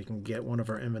 just so we can get one of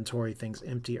our inventory things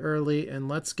empty early. And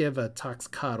let's give a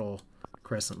Toxcotl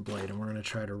Crescent Blade, and we're going to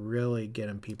try to really get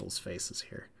in people's faces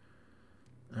here.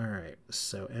 Alright,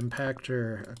 so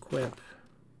Impactor, equip.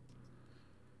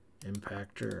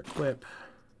 Impactor, equip.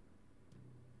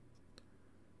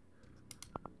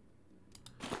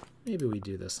 Maybe we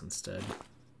do this instead.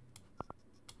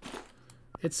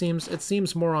 It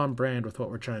seems more on brand with what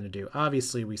we're trying to do.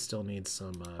 Obviously, we still need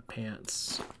some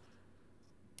pants.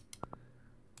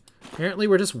 Apparently,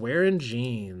 we're just wearing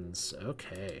jeans.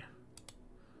 Okay.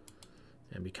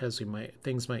 And because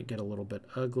things might get a little bit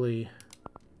ugly.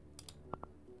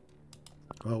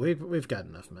 Well, we've got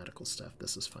enough medical stuff.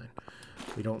 This is fine.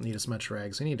 We don't need as much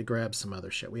rags. We need to grab some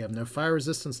other shit. We have no fire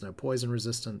resistance, no poison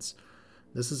resistance.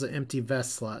 This is an empty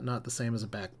vest slot, not the same as a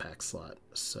backpack slot.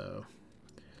 So,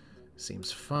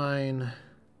 seems fine.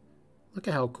 Look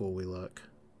at how cool we look.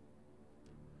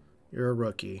 You're a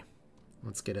rookie.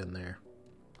 Let's get in there.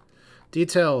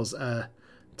 Details.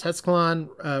 Tezclan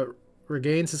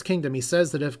regains his kingdom. He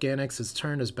says that if Ganix has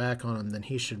turned his back on him, then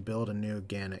he should build a new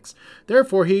Ganix.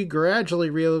 Therefore, he gradually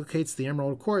relocates the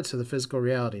Emerald Court to the physical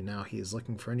reality. Now he is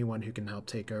looking for anyone who can help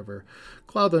take over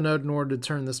Cloud the Node in order to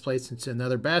turn this place into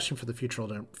another bastion for the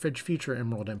future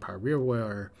Emerald Empire.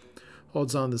 Realware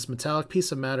holds on this metallic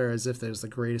piece of matter as if it was the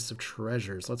greatest of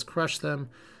treasures. Let's crush them,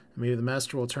 and maybe the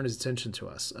master will turn his attention to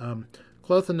us.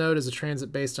 Clotha Node is a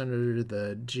transit based under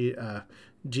the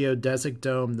geodesic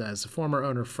dome that, as a former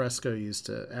owner, Fresco used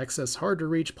to access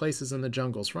hard-to-reach places in the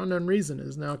jungles. For unknown reason, it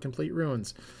is now complete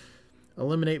ruins.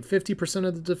 Eliminate 50%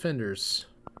 of the defenders.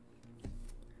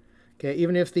 Okay,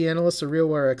 even if the analysts of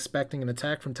Realware are expecting an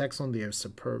attack from Texan, they are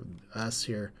superb us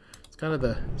here. It's kind of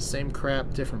the same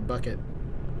crap, different bucket.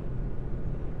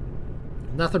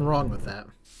 Nothing wrong with that.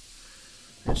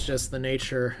 It's just the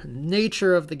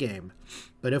nature of the game.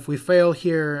 But if we fail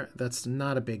here, that's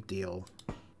not a big deal.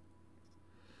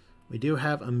 We do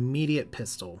have immediate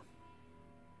pistol.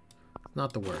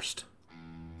 Not the worst.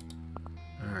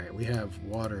 Alright, we have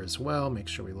water as well. Make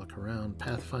sure we look around.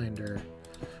 Pathfinder.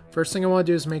 First thing I want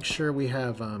to do is make sure we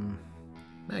have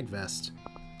mag vest.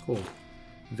 Cool.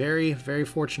 Very, very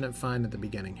fortunate find at the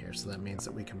beginning here. So that means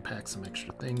that we can pack some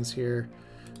extra things here.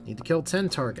 Need to kill 10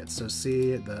 targets. So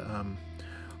see, the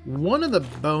one of the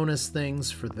bonus things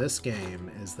for this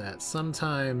game is that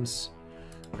sometimes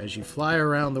as you fly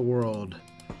around the world,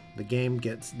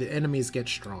 the enemies get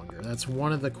stronger. That's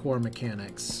one of the core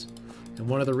mechanics. And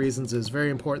one of the reasons is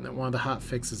very important that one of the hot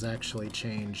fixes actually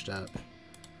changed up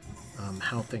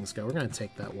how things go. We're going to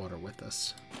take that water with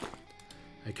us.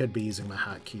 I could be using my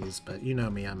hotkeys, but you know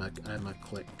me, I'm a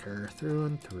clicker through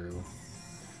and through.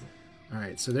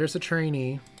 Alright, so there's a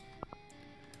trainee.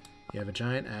 You have a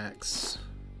giant axe.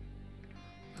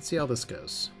 Let's see how this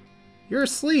goes. You're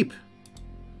asleep!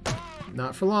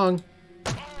 Not for long.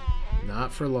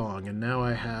 Not for long. And now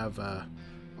I have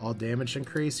all damage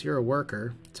increase. You're a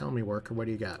worker. Tell me, worker, what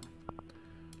do you got?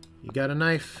 You got a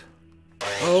knife?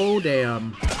 Oh,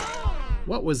 damn.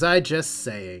 What was I just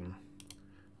saying?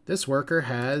 This worker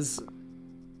has...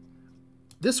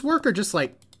 This worker just,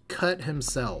 like, cut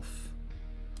himself.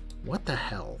 What the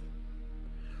hell?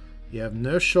 You have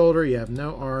no shoulder, you have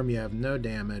no arm, you have no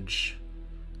damage.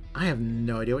 I have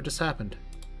no idea what just happened.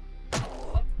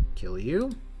 Kill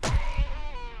you.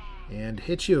 And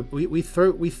hit you. We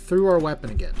threw our weapon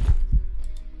again.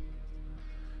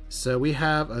 So we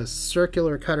have a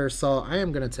circular cutter saw. I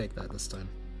am going to take that this time.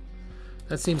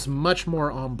 That seems much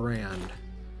more on brand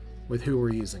with who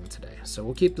we're using today. So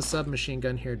we'll keep the submachine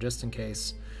gun here just in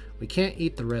case. We can't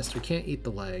eat the wrist. We can't eat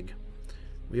the leg.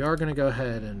 We are going to go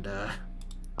ahead and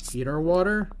eat our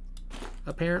water,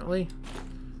 apparently.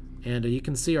 And you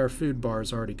can see our food bar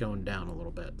is already going down a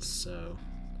little bit. So,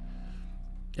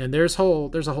 and there's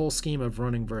a whole scheme of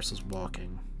running versus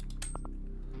walking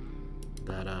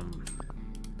that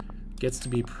gets to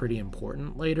be pretty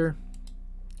important later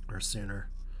or sooner.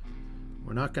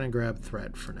 We're not going to grab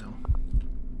thread for now.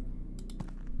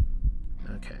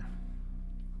 Okay.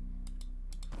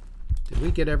 Did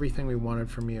we get everything we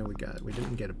wanted from you? We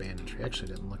didn't get a bandage. We actually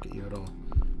didn't look at you at all.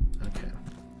 Okay.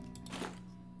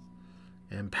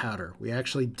 And powder. We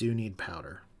actually do need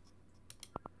powder.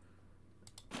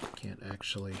 Can't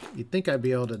actually... You'd think I'd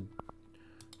be able to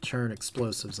churn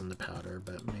explosives into powder,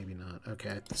 but maybe not. Okay,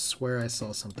 I swear I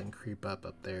saw something creep up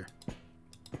there.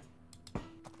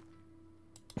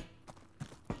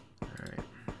 Alright.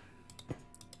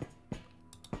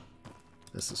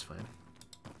 This is fine.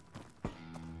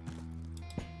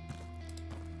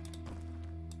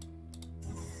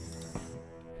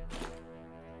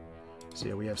 So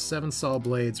yeah, we have 7 saw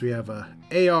blades. We have a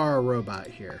AR robot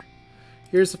here.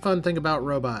 Here's the fun thing about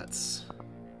robots.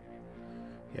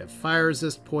 You have fire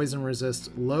resist, poison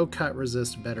resist, low cut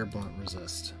resist, better blunt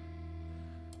resist.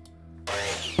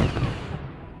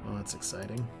 Well, that's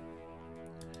exciting.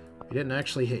 We didn't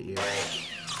actually hit you.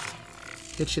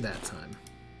 Hit you that time.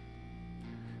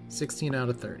 16 out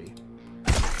of 30.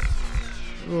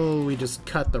 Oh, we just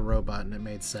cut the robot and it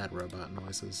made sad robot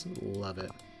noises. Love it.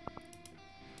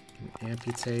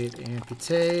 Amputate,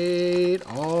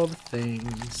 all the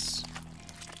things.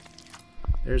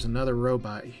 There's another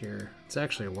robot here. It's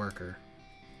actually a worker.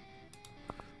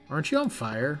 Aren't you on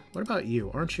fire? What about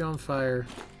you? Aren't you on fire?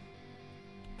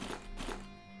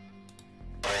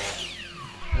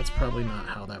 That's probably not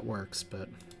how that works, but...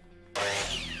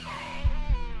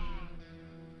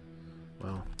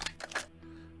 Well,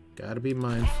 gotta be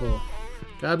mindful.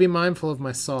 Gotta be mindful of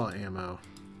my saw ammo.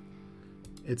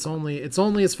 It's only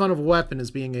as fun of a weapon as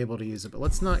being able to use it, but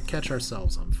let's not catch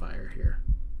ourselves on fire here.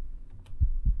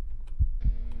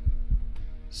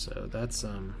 So that's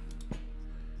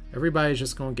everybody's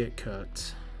just gonna get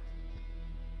cooked.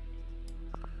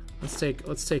 Let's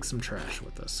take some trash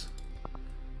with us.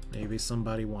 Maybe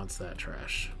somebody wants that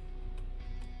trash.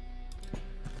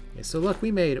 Okay, so look,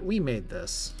 we made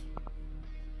this.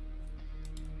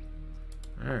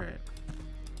 Alright.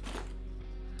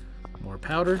 More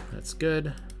powder, that's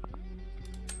good.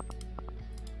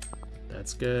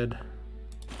 That's good.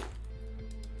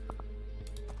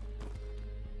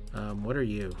 What are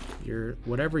you? You're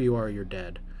whatever you are, you're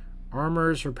dead.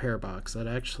 Armor's repair box. That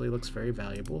actually looks very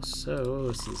valuable. So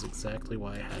this is exactly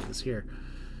why I had this here.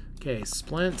 Okay,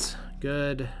 splint,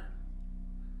 good.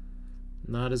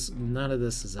 None of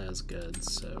this is as good,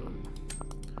 so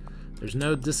there's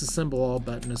no disassemble all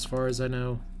button as far as I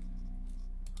know.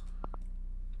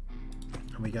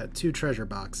 And we got 2 treasure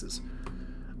boxes.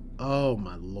 Oh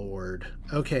my lord.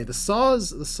 Okay, the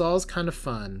saw's kind of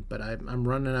fun, but I'm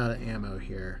running out of ammo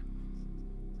here.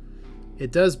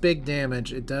 It does big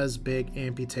damage. It does big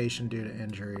amputation due to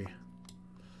injury.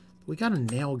 We got a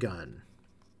nail gun.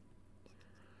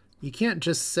 You can't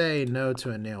just say no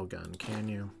to a nail gun, can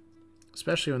you?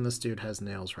 Especially when this dude has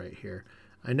nails right here.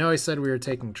 I know I said we were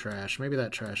taking trash. Maybe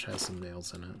that trash has some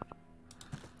nails in it.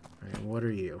 Alright, what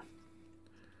are you?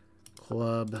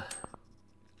 Club.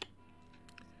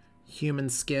 Human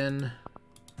skin.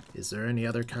 Is there any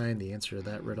other kind? The answer to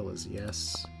that riddle is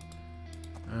yes.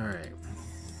 Alright.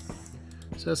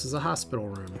 So this is a hospital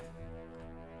room.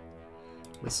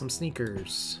 With some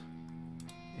sneakers.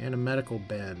 And a medical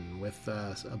bin with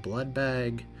a blood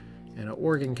bag and an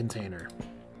organ container.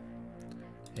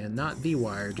 And not the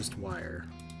wire, just wire.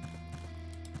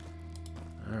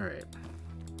 Alright.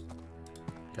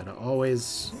 Gotta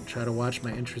always try to watch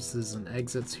my entrances and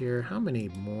exits here. How many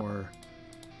more?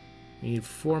 We need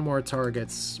 4 more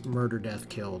targets, murder, death,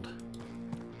 killed.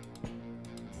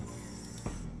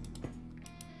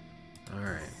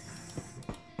 Alright.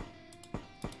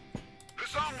 The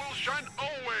sun will shine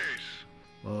always!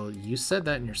 Well, you said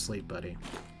that in your sleep, buddy.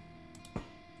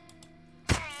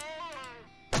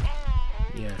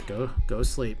 Yeah, go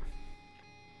sleep.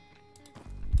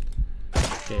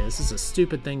 Okay, this is a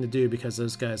stupid thing to do because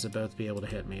those guys will both be able to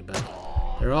hit me, but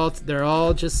they're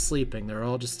all just sleeping. They're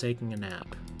all just taking a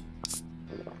nap.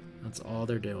 That's all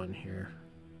they're doing here.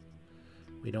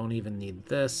 We don't even need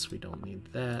this. We don't need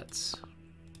that.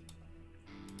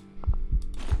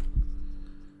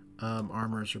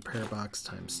 Armor's repair box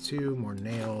 ×2. More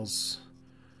nails.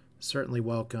 Certainly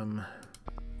welcome.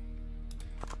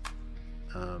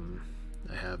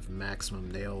 I have maximum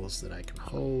nails that I can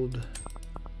hold.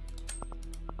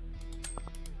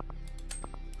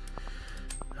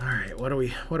 what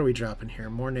are we dropping here?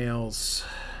 More nails,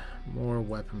 more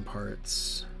weapon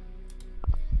parts.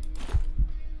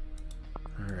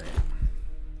 All right.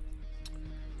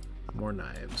 More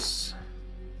knives.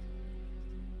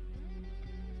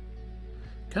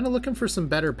 Kind of looking for some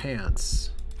better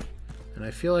pants. And I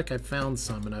feel like I found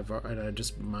some, and I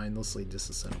just mindlessly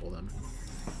disassemble them.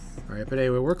 All right, but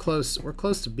anyway, we're close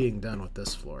to being done with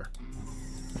this floor.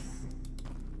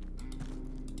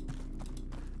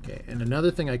 Okay, and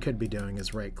another thing I could be doing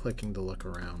is right-clicking to look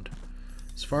around.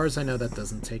 As far as I know, that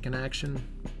doesn't take an action.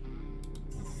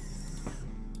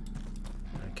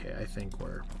 Okay, I think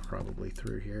we're probably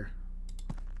through here.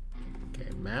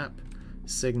 Okay, map.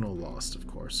 Signal lost, of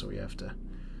course, so we have to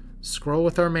scroll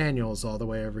with our manuals all the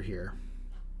way over here.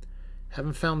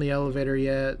 Haven't found the elevator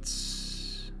yet.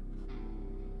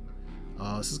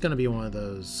 Oh, this is going to be one of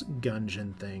those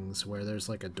gungeon things where there's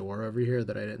like a door over here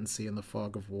that I didn't see in the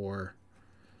fog of war.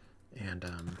 And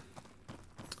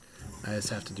I just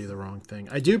have to do the wrong thing.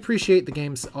 I do appreciate the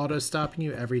game's auto-stopping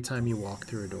you every time you walk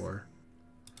through a door.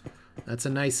 That's a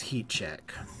nice heat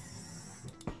check.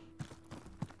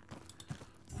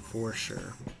 For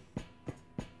sure.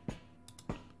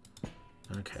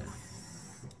 Okay.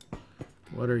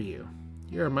 What are you?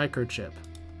 You're a microchip.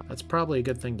 That's probably a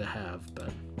good thing to have,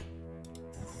 but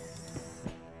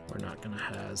we're not gonna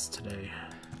has today.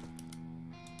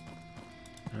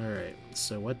 Alright,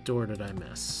 so what door did I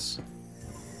miss?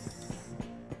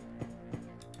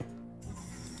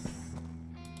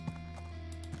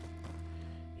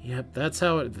 Yep, that's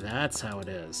how it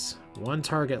is. One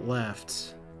target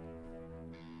left.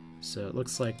 So it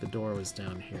looks like the door was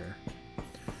down here.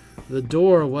 The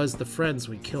door was the friends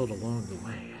we killed along the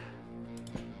way.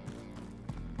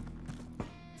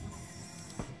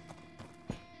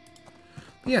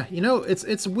 Yeah, you know,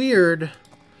 it's weird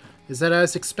is that I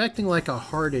was expecting like a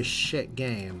hard as shit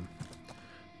game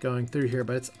going through here,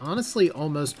 but it's honestly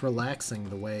almost relaxing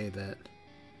the way that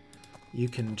you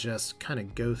can just kind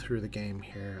of go through the game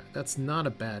here. That's not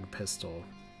a bad pistol.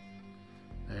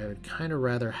 I would kind of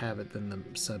rather have it than the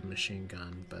submachine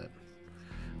gun, but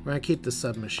we're going to keep the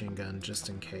submachine gun just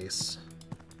in case.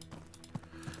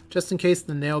 Just in case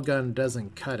the nail gun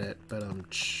doesn't cut it, but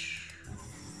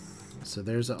so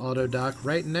there's an auto dock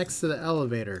right next to the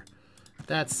elevator.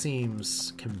 That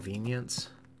seems convenient.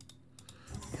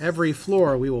 Every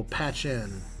floor we will patch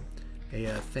in a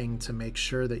thing to make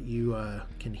sure that you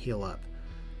can heal up.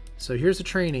 So here's a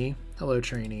trainee. Hello,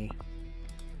 trainee.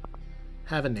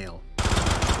 Have a nail.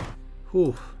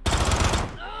 Whew.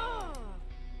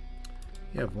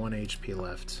 You have 1 HP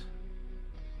left.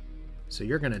 So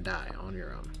you're gonna die on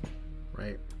your own,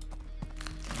 right?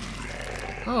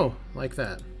 Oh, like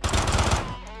that.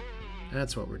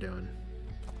 That's what we're doing.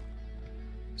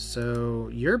 So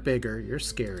you're bigger, you're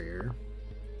scarier.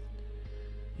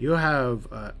 You have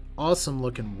an awesome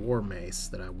looking war mace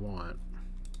that I want.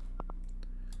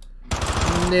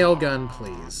 Nail gun,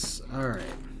 please. Alright.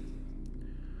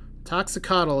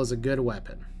 Toxicodal is a good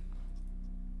weapon.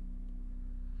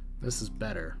 This is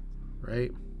better,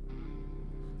 right?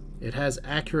 It has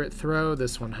accurate throw.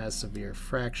 This one has severe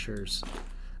fractures.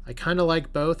 I kind of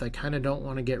like both. I kind of don't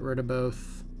want to get rid of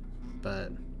both,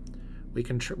 but we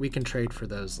can trade for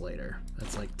those later.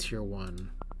 That's like tier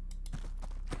 1,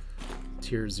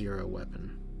 tier 0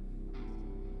 weapon.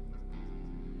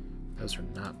 Those are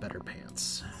not better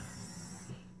pants.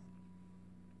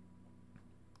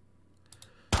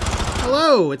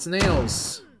 Hello, it's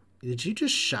Nails. Did you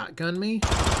just shotgun me?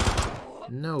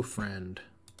 No, friend.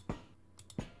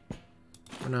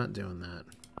 We're not doing that.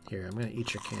 Here, I'm gonna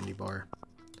eat your candy bar.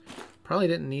 Probably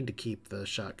didn't need to keep the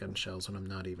shotgun shells when I'm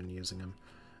not even using them.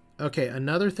 Okay,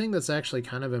 another thing that's actually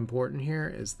kind of important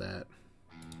here is that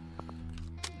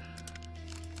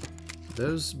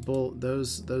those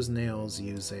nails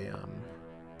use a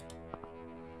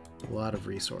lot of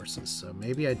resources, so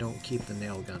maybe I don't keep the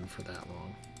nail gun for that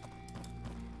long.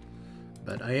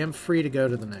 But I am free to go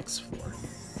to the next floor.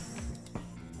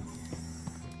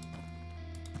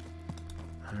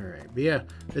 Alright, but yeah,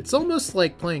 it's almost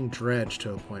like playing Dredge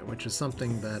to a point, which is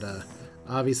something that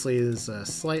obviously is a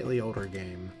slightly older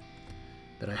game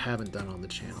that I haven't done on the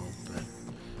channel, but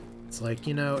it's like,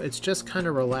 you know, it's just kind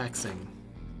of relaxing.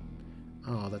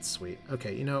 Oh, that's sweet.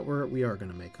 Okay, you know what, we are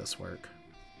going to make this work.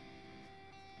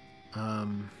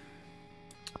 And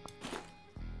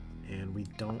we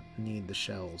don't need the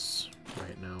shells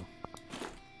right now.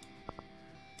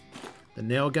 The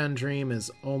nail gun dream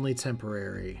is only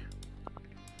temporary,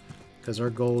 because our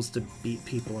goal is to beat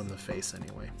people in the face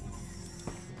anyway.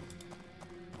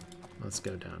 Let's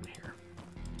go down here.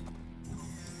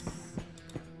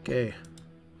 Okay.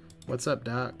 What's up,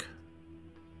 Doc?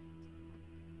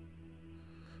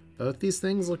 Both these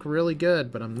things look really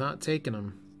good, but I'm not taking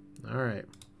them. Alright.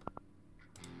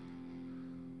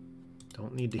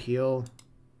 Don't need to heal.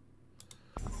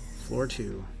 Floor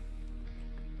 2.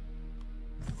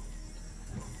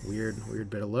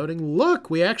 Weird bit of loading. Look!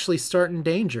 We actually start in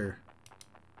danger.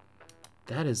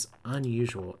 That is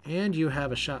unusual. And you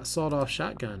have a sawed-off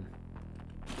shotgun.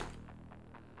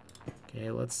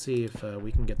 Okay, let's see if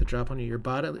we can get the drop on you. Your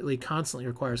body constantly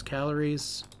requires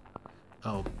calories.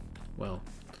 Oh, well.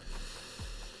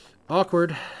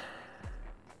 Awkward.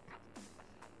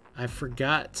 I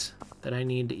forgot that I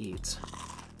need to eat.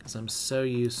 Because I'm so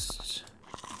used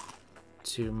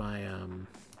to my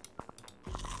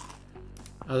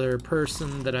other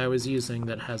person that I was using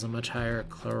that has a much higher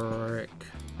caloric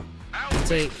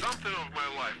intake. Something of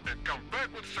my life and come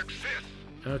back with success.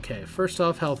 Okay, first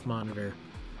off, health monitor.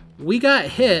 We got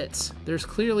hit. There's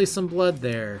clearly some blood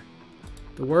there.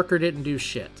 The worker didn't do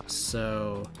shit,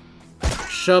 so...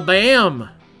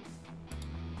 Shabam!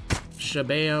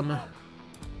 Shabam.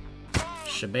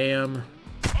 Shabam.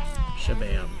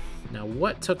 Shabam. Now,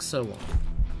 what took so long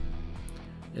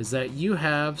is that you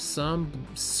have some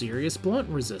serious blunt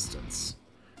resistance.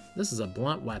 This is a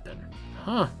blunt weapon.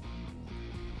 Huh.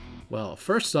 Well,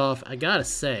 first off, I gotta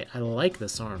say, I like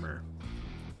this armor.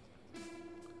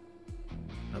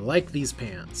 I like these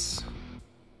pants.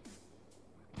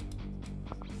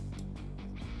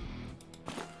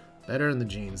 Better than the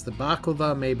jeans. The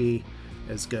baklava maybe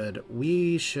is good.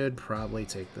 We should probably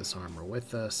take this armor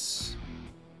with us.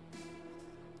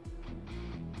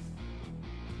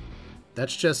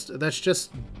 That's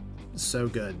just so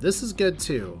good. This is good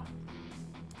too.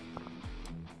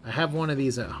 I have one of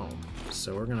these at home,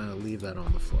 so we're gonna leave that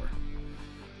on the floor.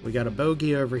 We got a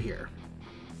bogey over here.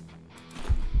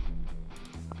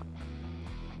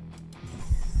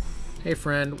 Hey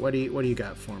friend, what do you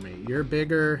got for me? You're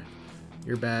bigger,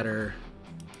 you're badder.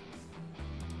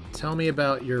 Tell me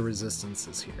about your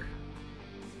resistances here.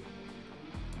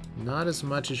 Not as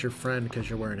much as your friend because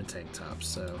you're wearing a tank top,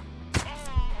 so...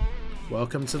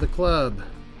 Welcome to the club.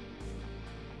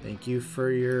 Thank you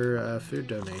for your food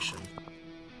donation.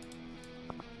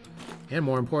 And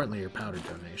more importantly, your powder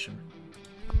donation.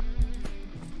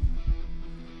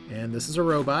 And this is a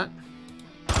robot.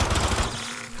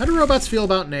 How do robots feel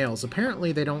about nails?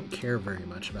 Apparently they don't care very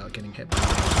much about getting hit by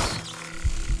nails.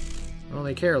 Well,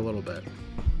 they care a little bit.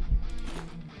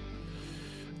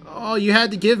 Oh, you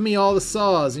had to give me all the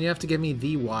saws, and you have to give me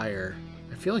the wire.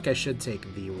 I feel like I should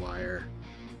take the wire.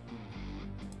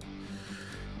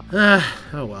 Oh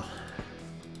well.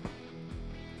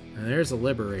 And there's a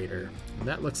liberator.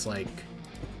 That looks like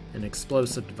an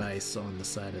explosive device on the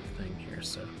side of the thing here,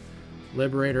 so...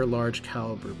 Liberator, large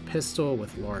caliber pistol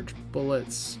with large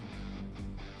bullets.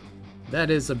 That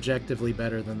is objectively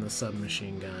better than the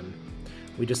submachine gun.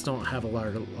 We just don't have a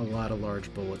lot of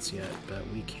large bullets yet, but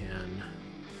we can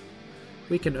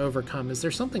overcome. Is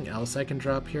there something else I can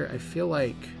drop here? I feel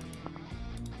like...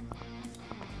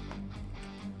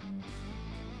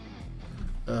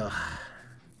 Ugh.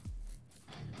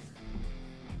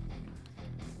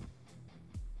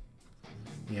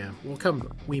 Yeah,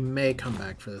 we may come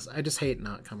back for this. I just hate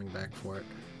not coming back for it.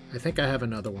 I think I have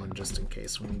another one just in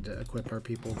case we need to equip our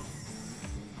people.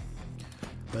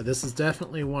 But this is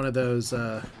definitely one of those,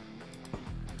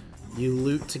 you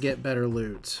loot to get better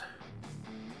loot.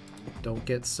 Don't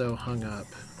get so hung up.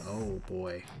 Oh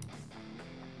boy.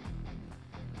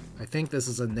 I think this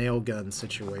is a nail gun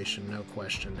situation, no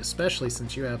question. Especially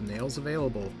since you have nails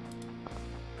available.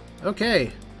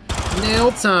 Okay.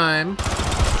 Nail time.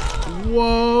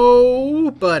 Whoa,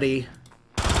 buddy.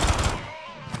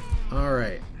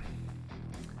 Alright.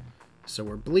 So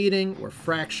we're bleeding, we're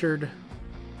fractured.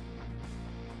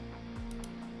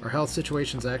 Our health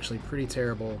situation's actually pretty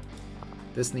terrible.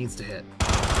 This needs to hit.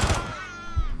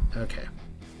 Okay.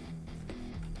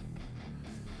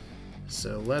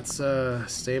 So let's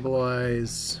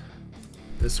stabilize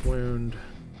this wound.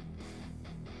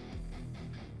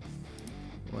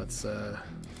 Let's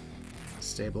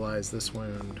stabilize this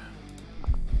wound.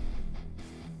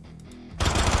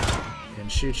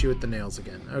 And shoot you with the nails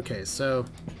again. Okay, so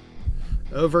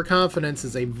overconfidence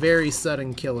is a very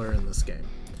sudden killer in this game.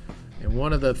 And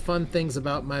one of the fun things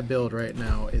about my build right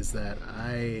now is that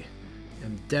I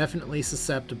am definitely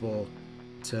susceptible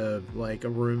to like a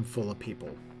room full of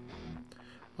people.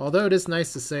 Although it is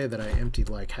nice to say that I emptied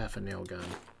like half a nail gun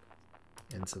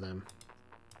into them.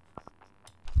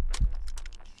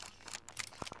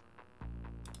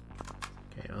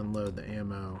 Okay, unload the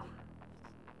ammo.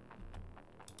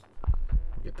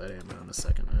 We'll get that ammo in a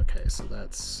second. Okay, so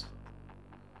that's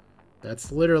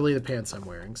literally the pants I'm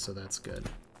wearing, so that's good.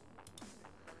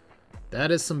 That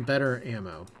is some better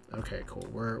ammo. Okay, cool.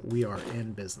 We are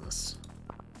in business.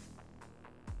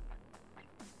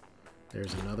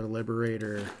 There's another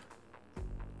liberator.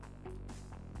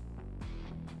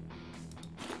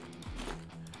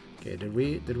 Okay, did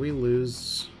we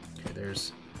lose? Okay,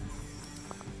 there's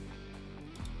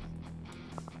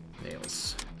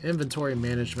nails. Inventory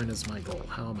management is my goal.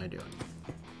 How am I doing?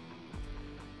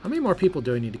 How many more people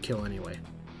do I need to kill anyway?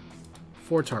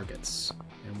 4 targets,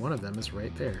 and one of them is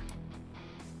right there.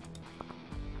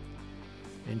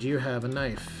 And you have a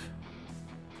knife.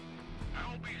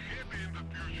 I'll be happy in the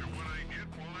future when I get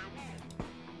what I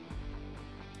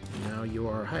want. Now you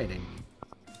are hiding.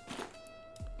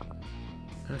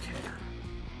 Okay.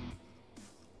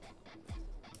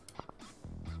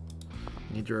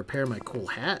 Need to repair my cool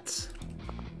hat.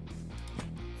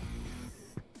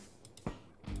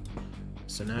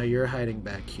 So now you're hiding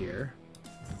back here.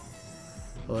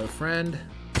 Hello, friend.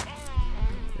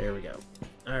 There we go.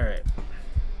 Alright.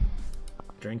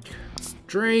 Drink.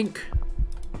 Drink!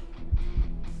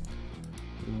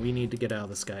 We need to get out of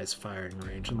this guy's firing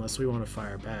range, unless we want to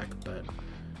fire back, but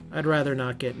I'd rather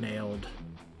not get nailed.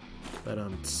 But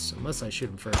unless I shoot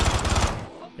him first.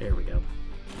 There we go.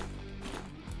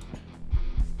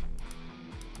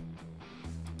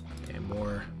 Okay,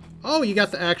 more. Oh, you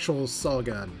got the actual saw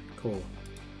gun. Cool.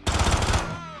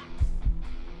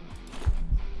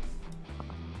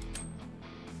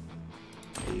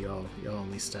 Okay, y'all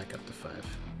only stack up to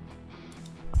 5.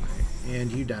 Alright,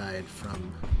 and you died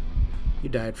from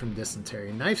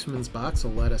dysentery. Knifesman's box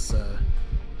will let us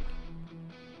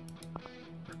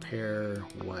repair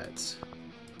what?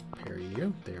 Repair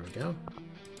you. There we go.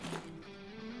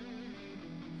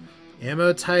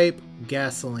 Ammo type,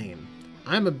 gasoline.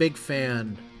 I'm a big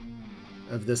fan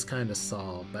of this kind of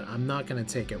saw, but I'm not going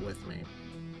to take it with me.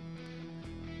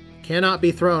 Cannot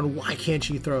be thrown. Why can't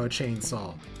you throw a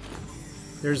chainsaw?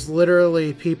 There's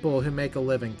literally people who make a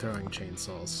living throwing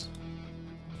chainsaws.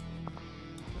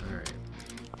 Alright.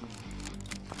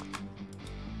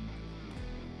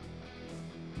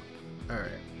 Alright.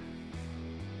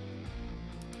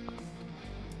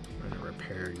 I'm going to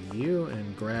repair you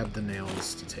and grab the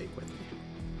nails to take with me.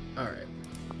 Alright.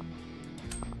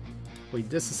 We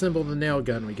disassemble the nail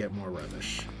gun, we get more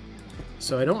rubbish.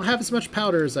 So I don't have as much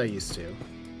powder as I used to.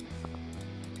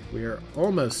 We are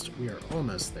almost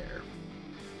there.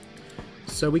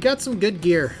 So we got some good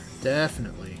gear,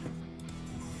 definitely.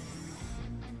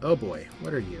 Oh boy,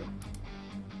 what are you?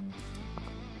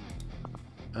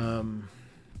 Can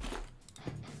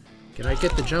I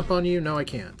get the jump on you? No, I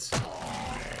can't.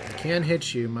 I can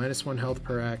hit you, -1 health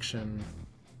per action.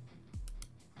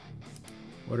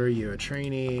 What are you, a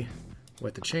trainee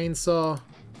with a chainsaw?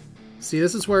 See,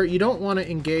 this is where you don't want to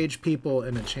engage people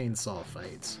in a chainsaw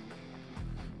fight.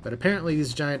 But apparently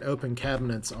these giant open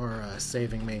cabinets are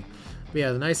saving me. But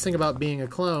yeah, the nice thing about being a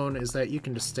clone is that you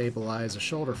can just stabilize a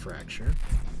shoulder fracture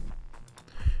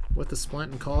with the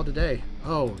splint and call it a day.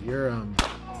 Oh, you're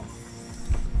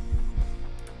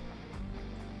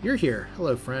here.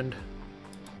 Hello, friend.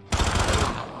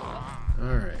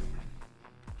 Alright.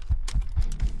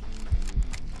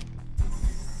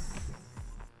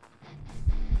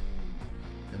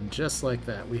 And just like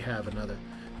that, we have another.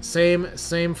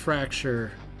 Same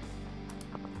fracture.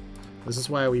 This is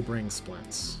why we bring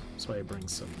splints. That's why I bring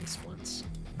so many splints.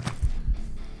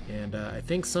 And I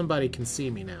think somebody can see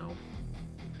me now.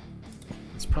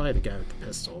 It's probably the guy with the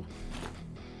pistol.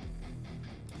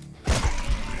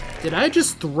 Did I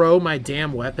just throw my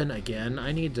damn weapon again?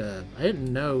 I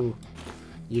didn't know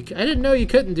you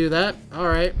couldn't do that. All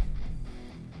right.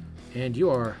 And you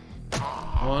are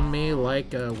on me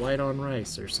like white on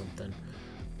rice or something.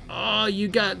 Oh, you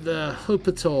got the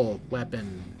Hoopatol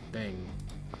weapon thing.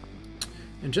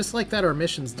 And just like that, our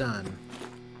mission's done.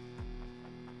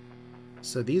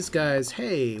 So these guys,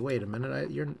 hey, wait a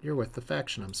minute, you're with the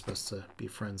faction I'm supposed to be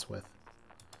friends with.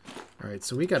 Alright,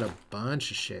 so we got a bunch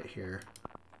of shit here.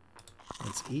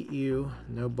 Let's eat you,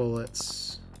 no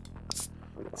bullets.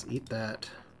 Let's eat that.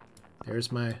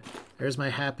 There's my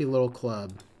happy little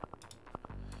club.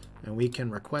 And we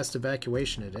can request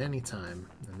evacuation at any time.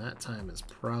 And that time is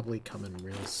probably coming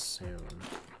real soon.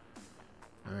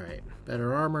 Alright,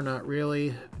 better armor, not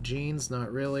really. Jeans,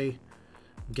 not really.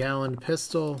 Gallon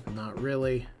pistol, not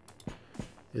really.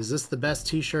 Is this the best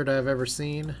t-shirt I've ever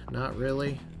seen? Not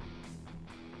really.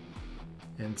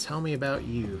 And tell me about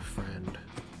you, friend.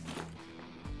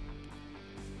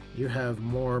 You have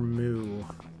more moo.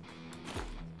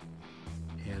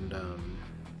 And,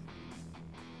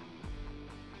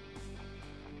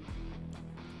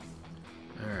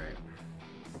 alright.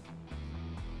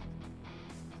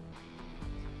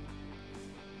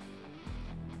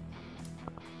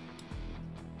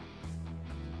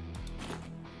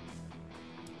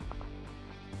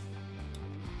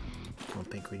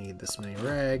 don't think we need this many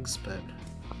rags, but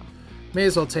may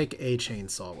as well take a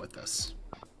chainsaw with us.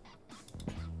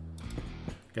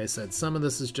 Like I said, some of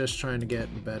this is just trying to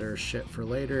get better shit for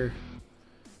later.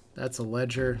 That's a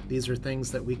ledger. These are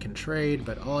things that we can trade,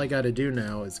 but all I gotta do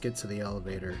now is get to the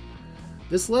elevator.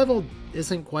 This level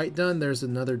isn't quite done. There's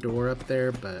another door up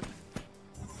there, but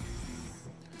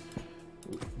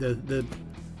the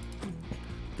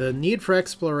need for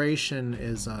exploration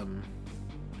is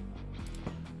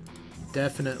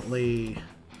definitely,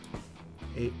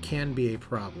 it can be a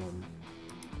problem.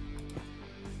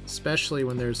 Especially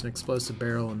when there's an explosive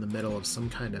barrel in the middle of some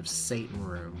kind of Satan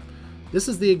room. This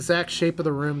is the exact shape of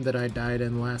the room that I died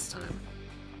in last time.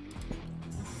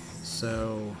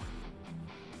 So,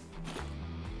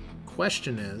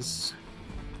 question is...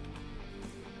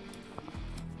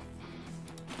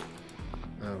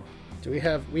 Oh, do we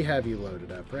have you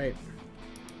loaded up, right?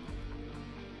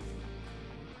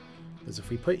 Because if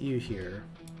we put you here,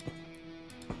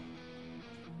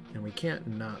 and we can't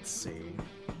not see...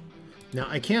 Now,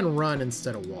 I can run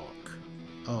instead of walk.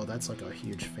 Oh, that's like a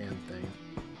huge fan thing.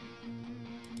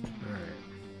 Alright.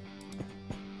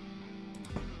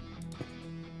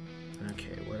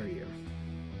 Okay, what are you?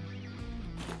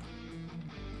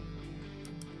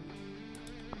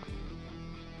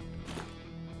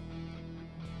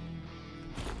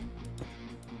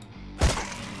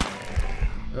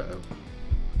 Uh-oh.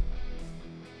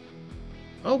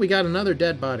 Oh, we got another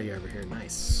dead body over here.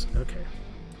 Nice. Okay.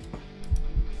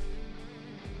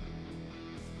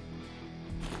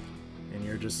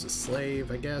 You're just a slave,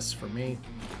 I guess, for me.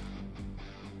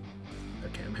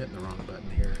 Okay, I'm hitting the wrong button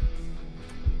here.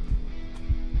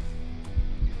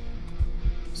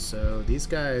 So these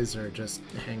guys are just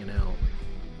hanging out.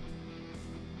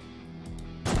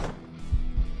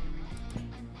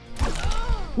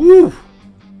 Woo!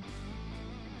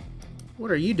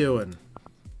 What are you doing?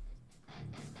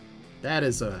 That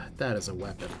is a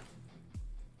weapon.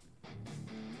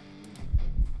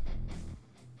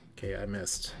 Okay, I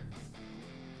missed.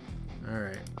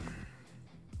 Alright.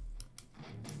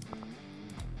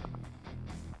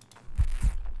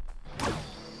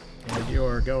 And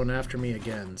you're going after me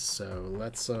again, so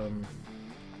let's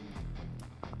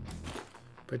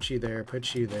put you there,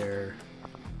 put you there.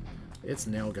 It's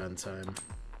nail gun time.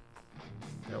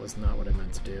 That was not what I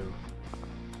meant to do.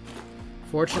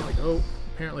 Fortunately, oh,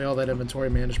 apparently all that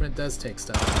inventory management does take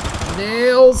stuff.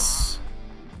 Nails!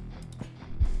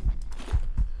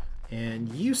 And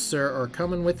you, sir, are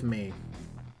coming with me.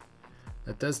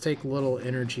 That does take little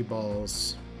energy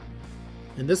balls.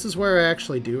 And this is where I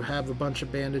actually do have a bunch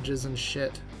of bandages and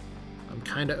shit. I'm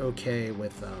kind of okay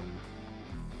with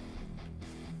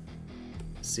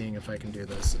seeing if I can do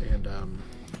this. And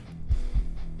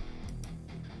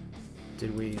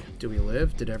did we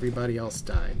live? Did everybody else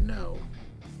die? No.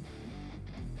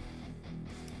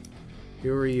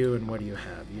 Who are you and what do you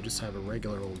have? You just have a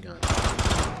regular old gun.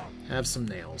 Have some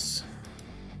nails.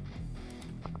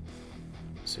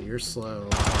 So you're slow.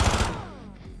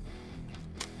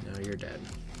 No, you're dead.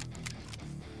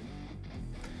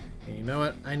 And you know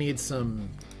what? I need some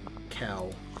cow.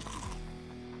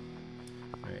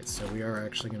 Alright, so we are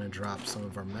actually going to drop some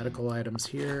of our medical items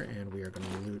here, and we are going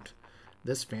to loot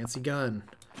this fancy gun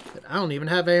that I don't even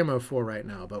have ammo for right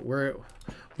now, but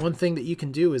one thing that you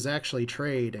can do is actually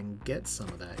trade and get some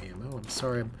of that ammo. I'm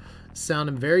sorry I'm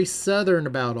sounding very southern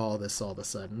about all this all of a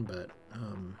sudden, but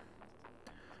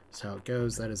that's how it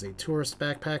goes. That is a tourist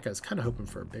backpack. I was kind of hoping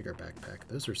for a bigger backpack.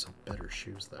 Those are some better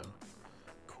shoes, though.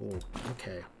 Cool.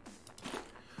 Okay.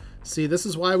 See, this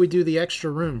is why we do the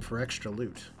extra room for extra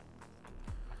loot.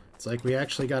 It's like we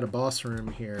actually got a boss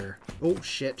room here. Oh,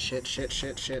 shit, shit, shit,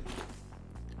 shit, shit.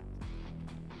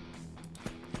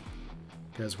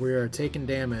 Because we are taking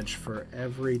damage for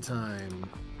every time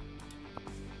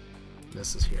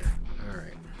this is here.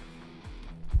 Alright.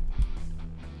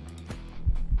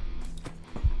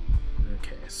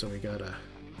 Okay, so we got a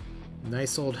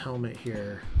nice old helmet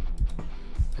here.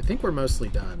 I think we're mostly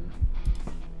done.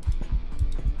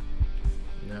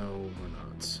 No, we're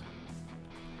not.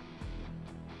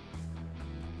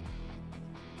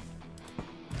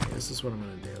 Okay, this is what I'm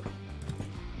going to do.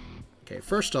 Okay,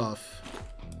 first off,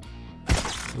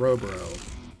 Robro.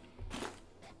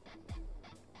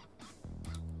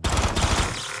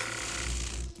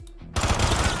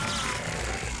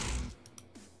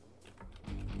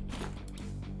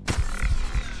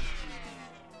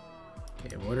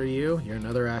 Okay, what are you? You're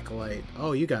another acolyte.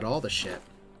 Oh, you got all the shit.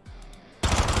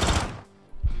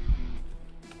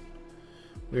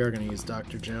 We are going to use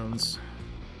Dr. Jones.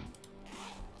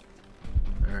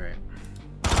 Alright.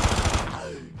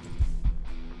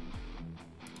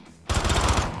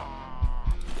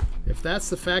 If that's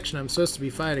the faction I'm supposed to be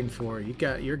fighting for,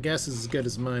 your guess is as good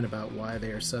as mine about why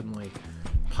they are suddenly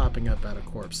popping up out of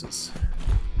corpses.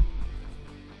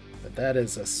 But that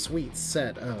is a sweet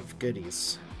set of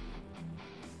goodies.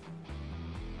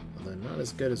 Although not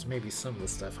as good as maybe some of the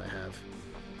stuff I have.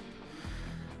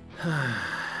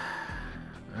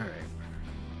 Alright.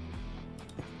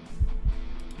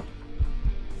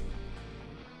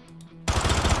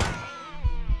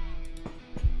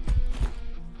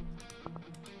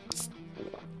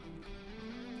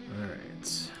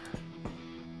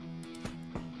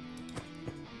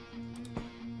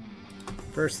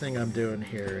 First thing I'm doing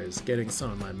here is getting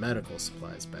some of my medical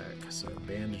supplies back. So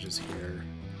bandages here.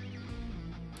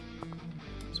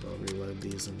 So I'll reload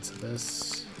these into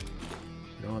this.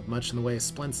 We don't have much in the way of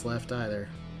splints left either.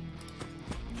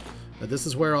 But this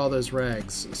is where all those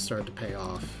rags start to pay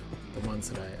off. The ones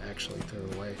that I actually threw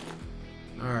away.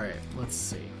 Alright, let's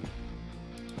see.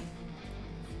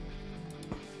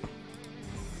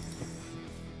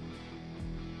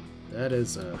 That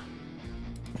is a...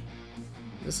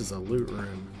 This is a loot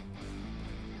room.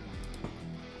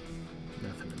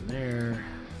 Nothing in there.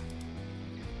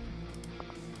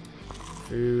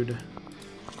 Food.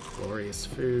 Glorious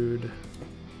food.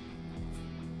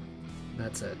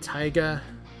 That's a taiga.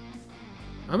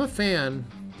 I'm a fan.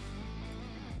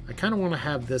 I kind of want to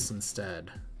have this instead.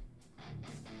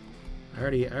 I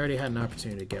already had an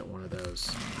opportunity to get one of those.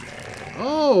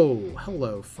 Oh,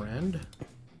 hello, friend.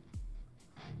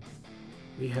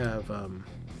 We have,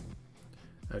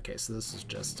 okay, so this is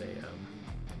just a,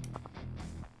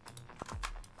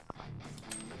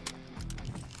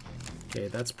 okay,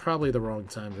 that's probably the wrong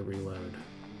time to reload.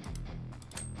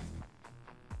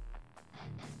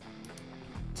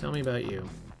 Tell me about you.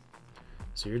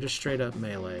 So you're just straight up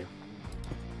melee.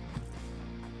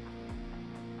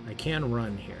 I can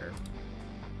run here.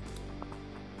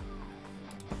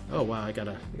 Oh wow, I got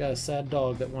a sad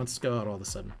dog that wants to go out all of a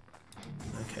sudden.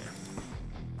 Okay.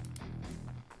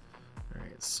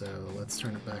 Alright, so let's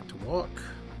turn it back to walk.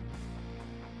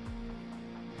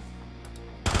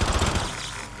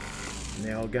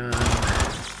 Nail gun.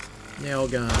 Nail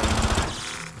gun.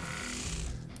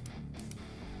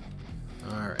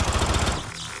 Alright.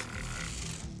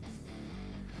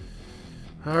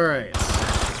 Alright.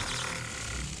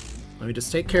 Let me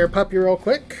just take care of Puppy real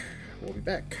quick. We'll be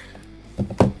back.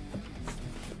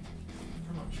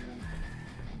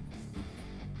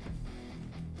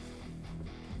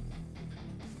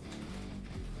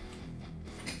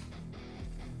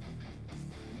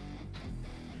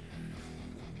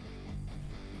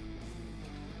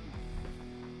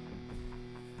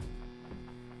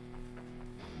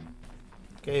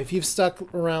 Okay, if you've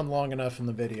stuck around long enough in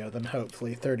the video, then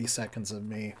hopefully 30 seconds of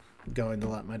me going to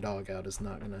let my dog out is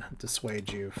not going to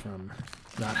dissuade you from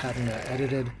not having that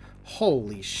edited.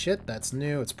 Holy shit, that's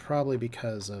new. It's probably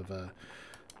because of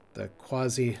the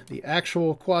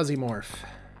actual Quasimorph.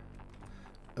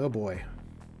 Oh boy.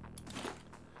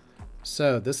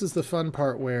 So, this is the fun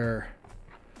part where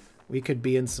we could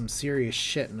be in some serious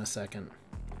shit in a second.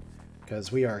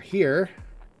 Because we are here.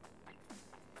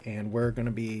 And we're going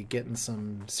to be getting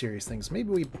some serious things.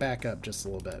 Maybe we back up just a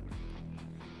little bit.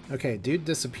 Okay, dude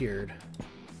disappeared.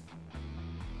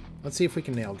 Let's see if we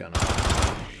can nail gun him.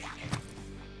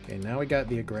 Okay, now we got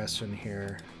the aggression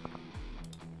here.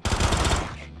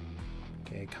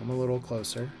 Okay, come a little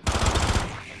closer.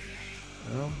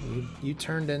 Well, you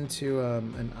turned into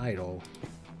an idol.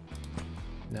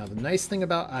 Now, the nice thing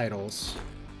about idols,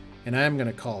 and I am going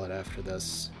to call it after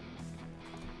this,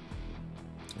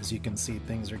 as you can see,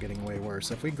 things are getting way worse.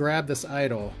 If we grab this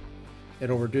idol,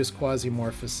 it'll reduce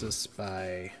Quasimorphosis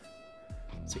by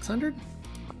 600?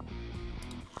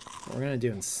 What we're going to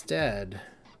do instead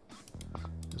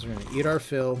is we're going to eat our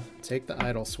fill, take the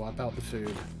idol, swap out the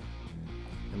food,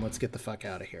 and let's get the fuck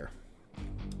out of here.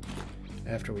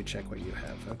 After we check what you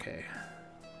have. Okay.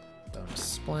 Bonus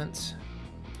splint.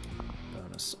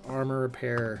 Bonus armor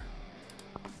repair.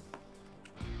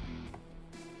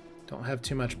 Don't have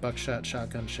too much buckshot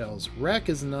shotgun shells. Wreck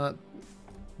is not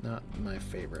my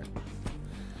favorite.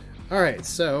 Alright,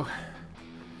 so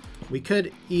we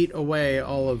could eat away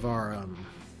all of our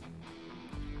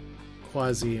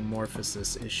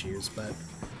Quasimorphosis issues, but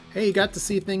hey, you got to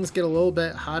see things get a little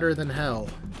bit hotter than hell.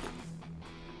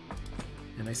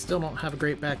 And I still don't have a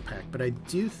great backpack, but I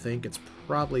do think it's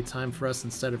probably time for us,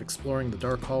 instead of exploring the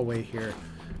dark hallway here,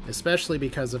 especially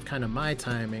because of kind of my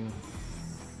timing,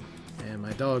 and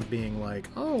my dog being like,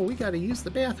 oh, we gotta use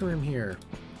the bathroom here,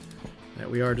 that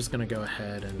we are just gonna go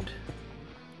ahead and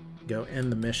go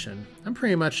end the mission. I'm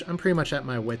pretty much at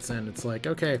my wit's end. It's like,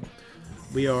 okay,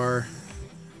 we are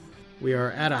We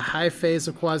are at a high phase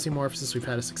of Quasimorphosis. We've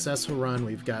had a successful run.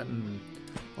 We've gotten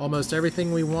almost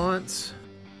everything we want.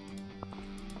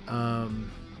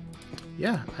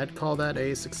 Yeah, I'd call that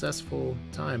a successful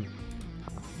time.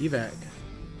 Evac.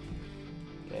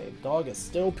 Okay, dog is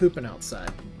still pooping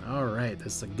outside. Alright,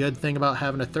 this is a good thing about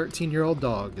having a 13-year-old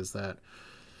dog, is that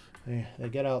they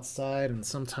get outside and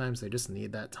sometimes they just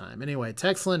need that time. Anyway,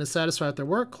 Texlin is satisfied with their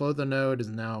work. Clothe the node is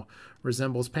now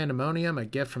resembles pandemonium. A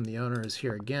gift from the owner is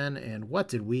here again. And what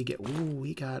did we get? Ooh,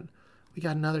 we got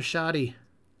another shoddy.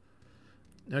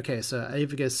 Okay, so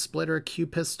Aviga's splitter, Q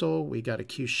pistol. We got a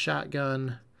Q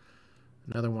shotgun.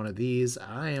 Another one of these.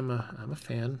 I'm a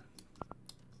fan.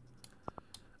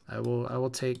 I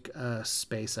will take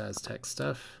space Aztec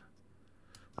stuff.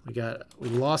 We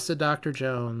lost to Dr.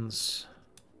 Jones,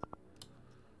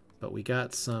 but we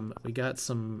got some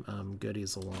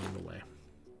goodies along the way.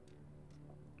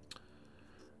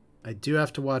 I do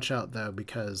have to watch out though,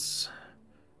 because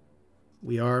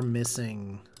we are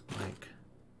missing, like,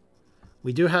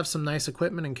 we do have some nice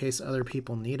equipment in case other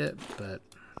people need it, but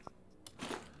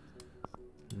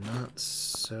not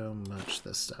so much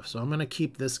this stuff. So I'm going to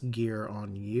keep this gear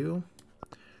on you.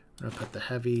 I'm going to put the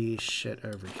heavy shit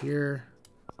over here.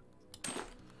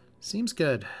 Seems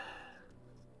good,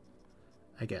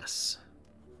 I guess.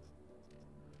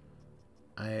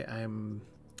 I'm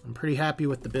pretty happy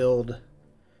with the build,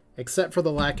 except for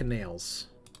the lack of nails.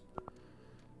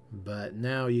 But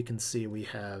now you can see we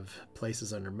have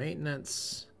places under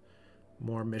maintenance,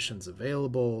 more missions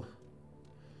available.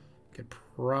 Could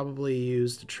probably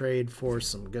use to trade for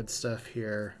some good stuff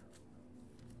here.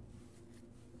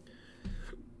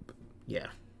 Yeah.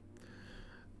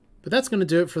 But that's going to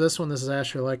do it for this one. This is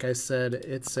Asher. Like I said,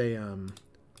 it's a...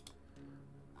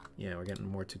 yeah, we're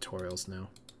getting more tutorials now.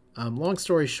 Long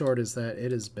story short is that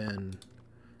it has been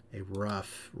a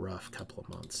rough couple of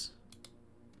months.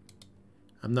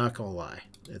 I'm not going to lie.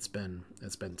 It's been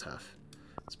tough.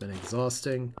 It's been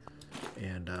exhausting.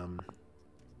 And...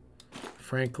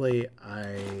 frankly,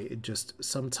 I just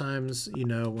sometimes, you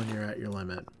know, when you're at your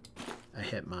limit, I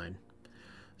hit mine.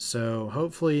 So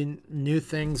hopefully new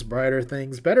things, brighter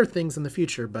things, better things in the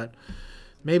future, but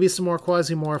maybe some more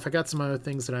Quasimorph. I got some other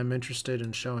things that I'm interested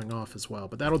in showing off as well.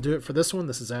 But that'll do it for this one.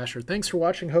 This is Asher. Thanks for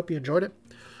watching. Hope you enjoyed it.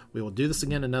 We will do this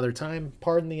again another time.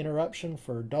 Pardon the interruption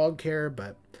for dog care,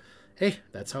 but hey,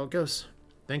 that's how it goes.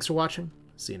 Thanks for watching.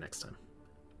 See you next time.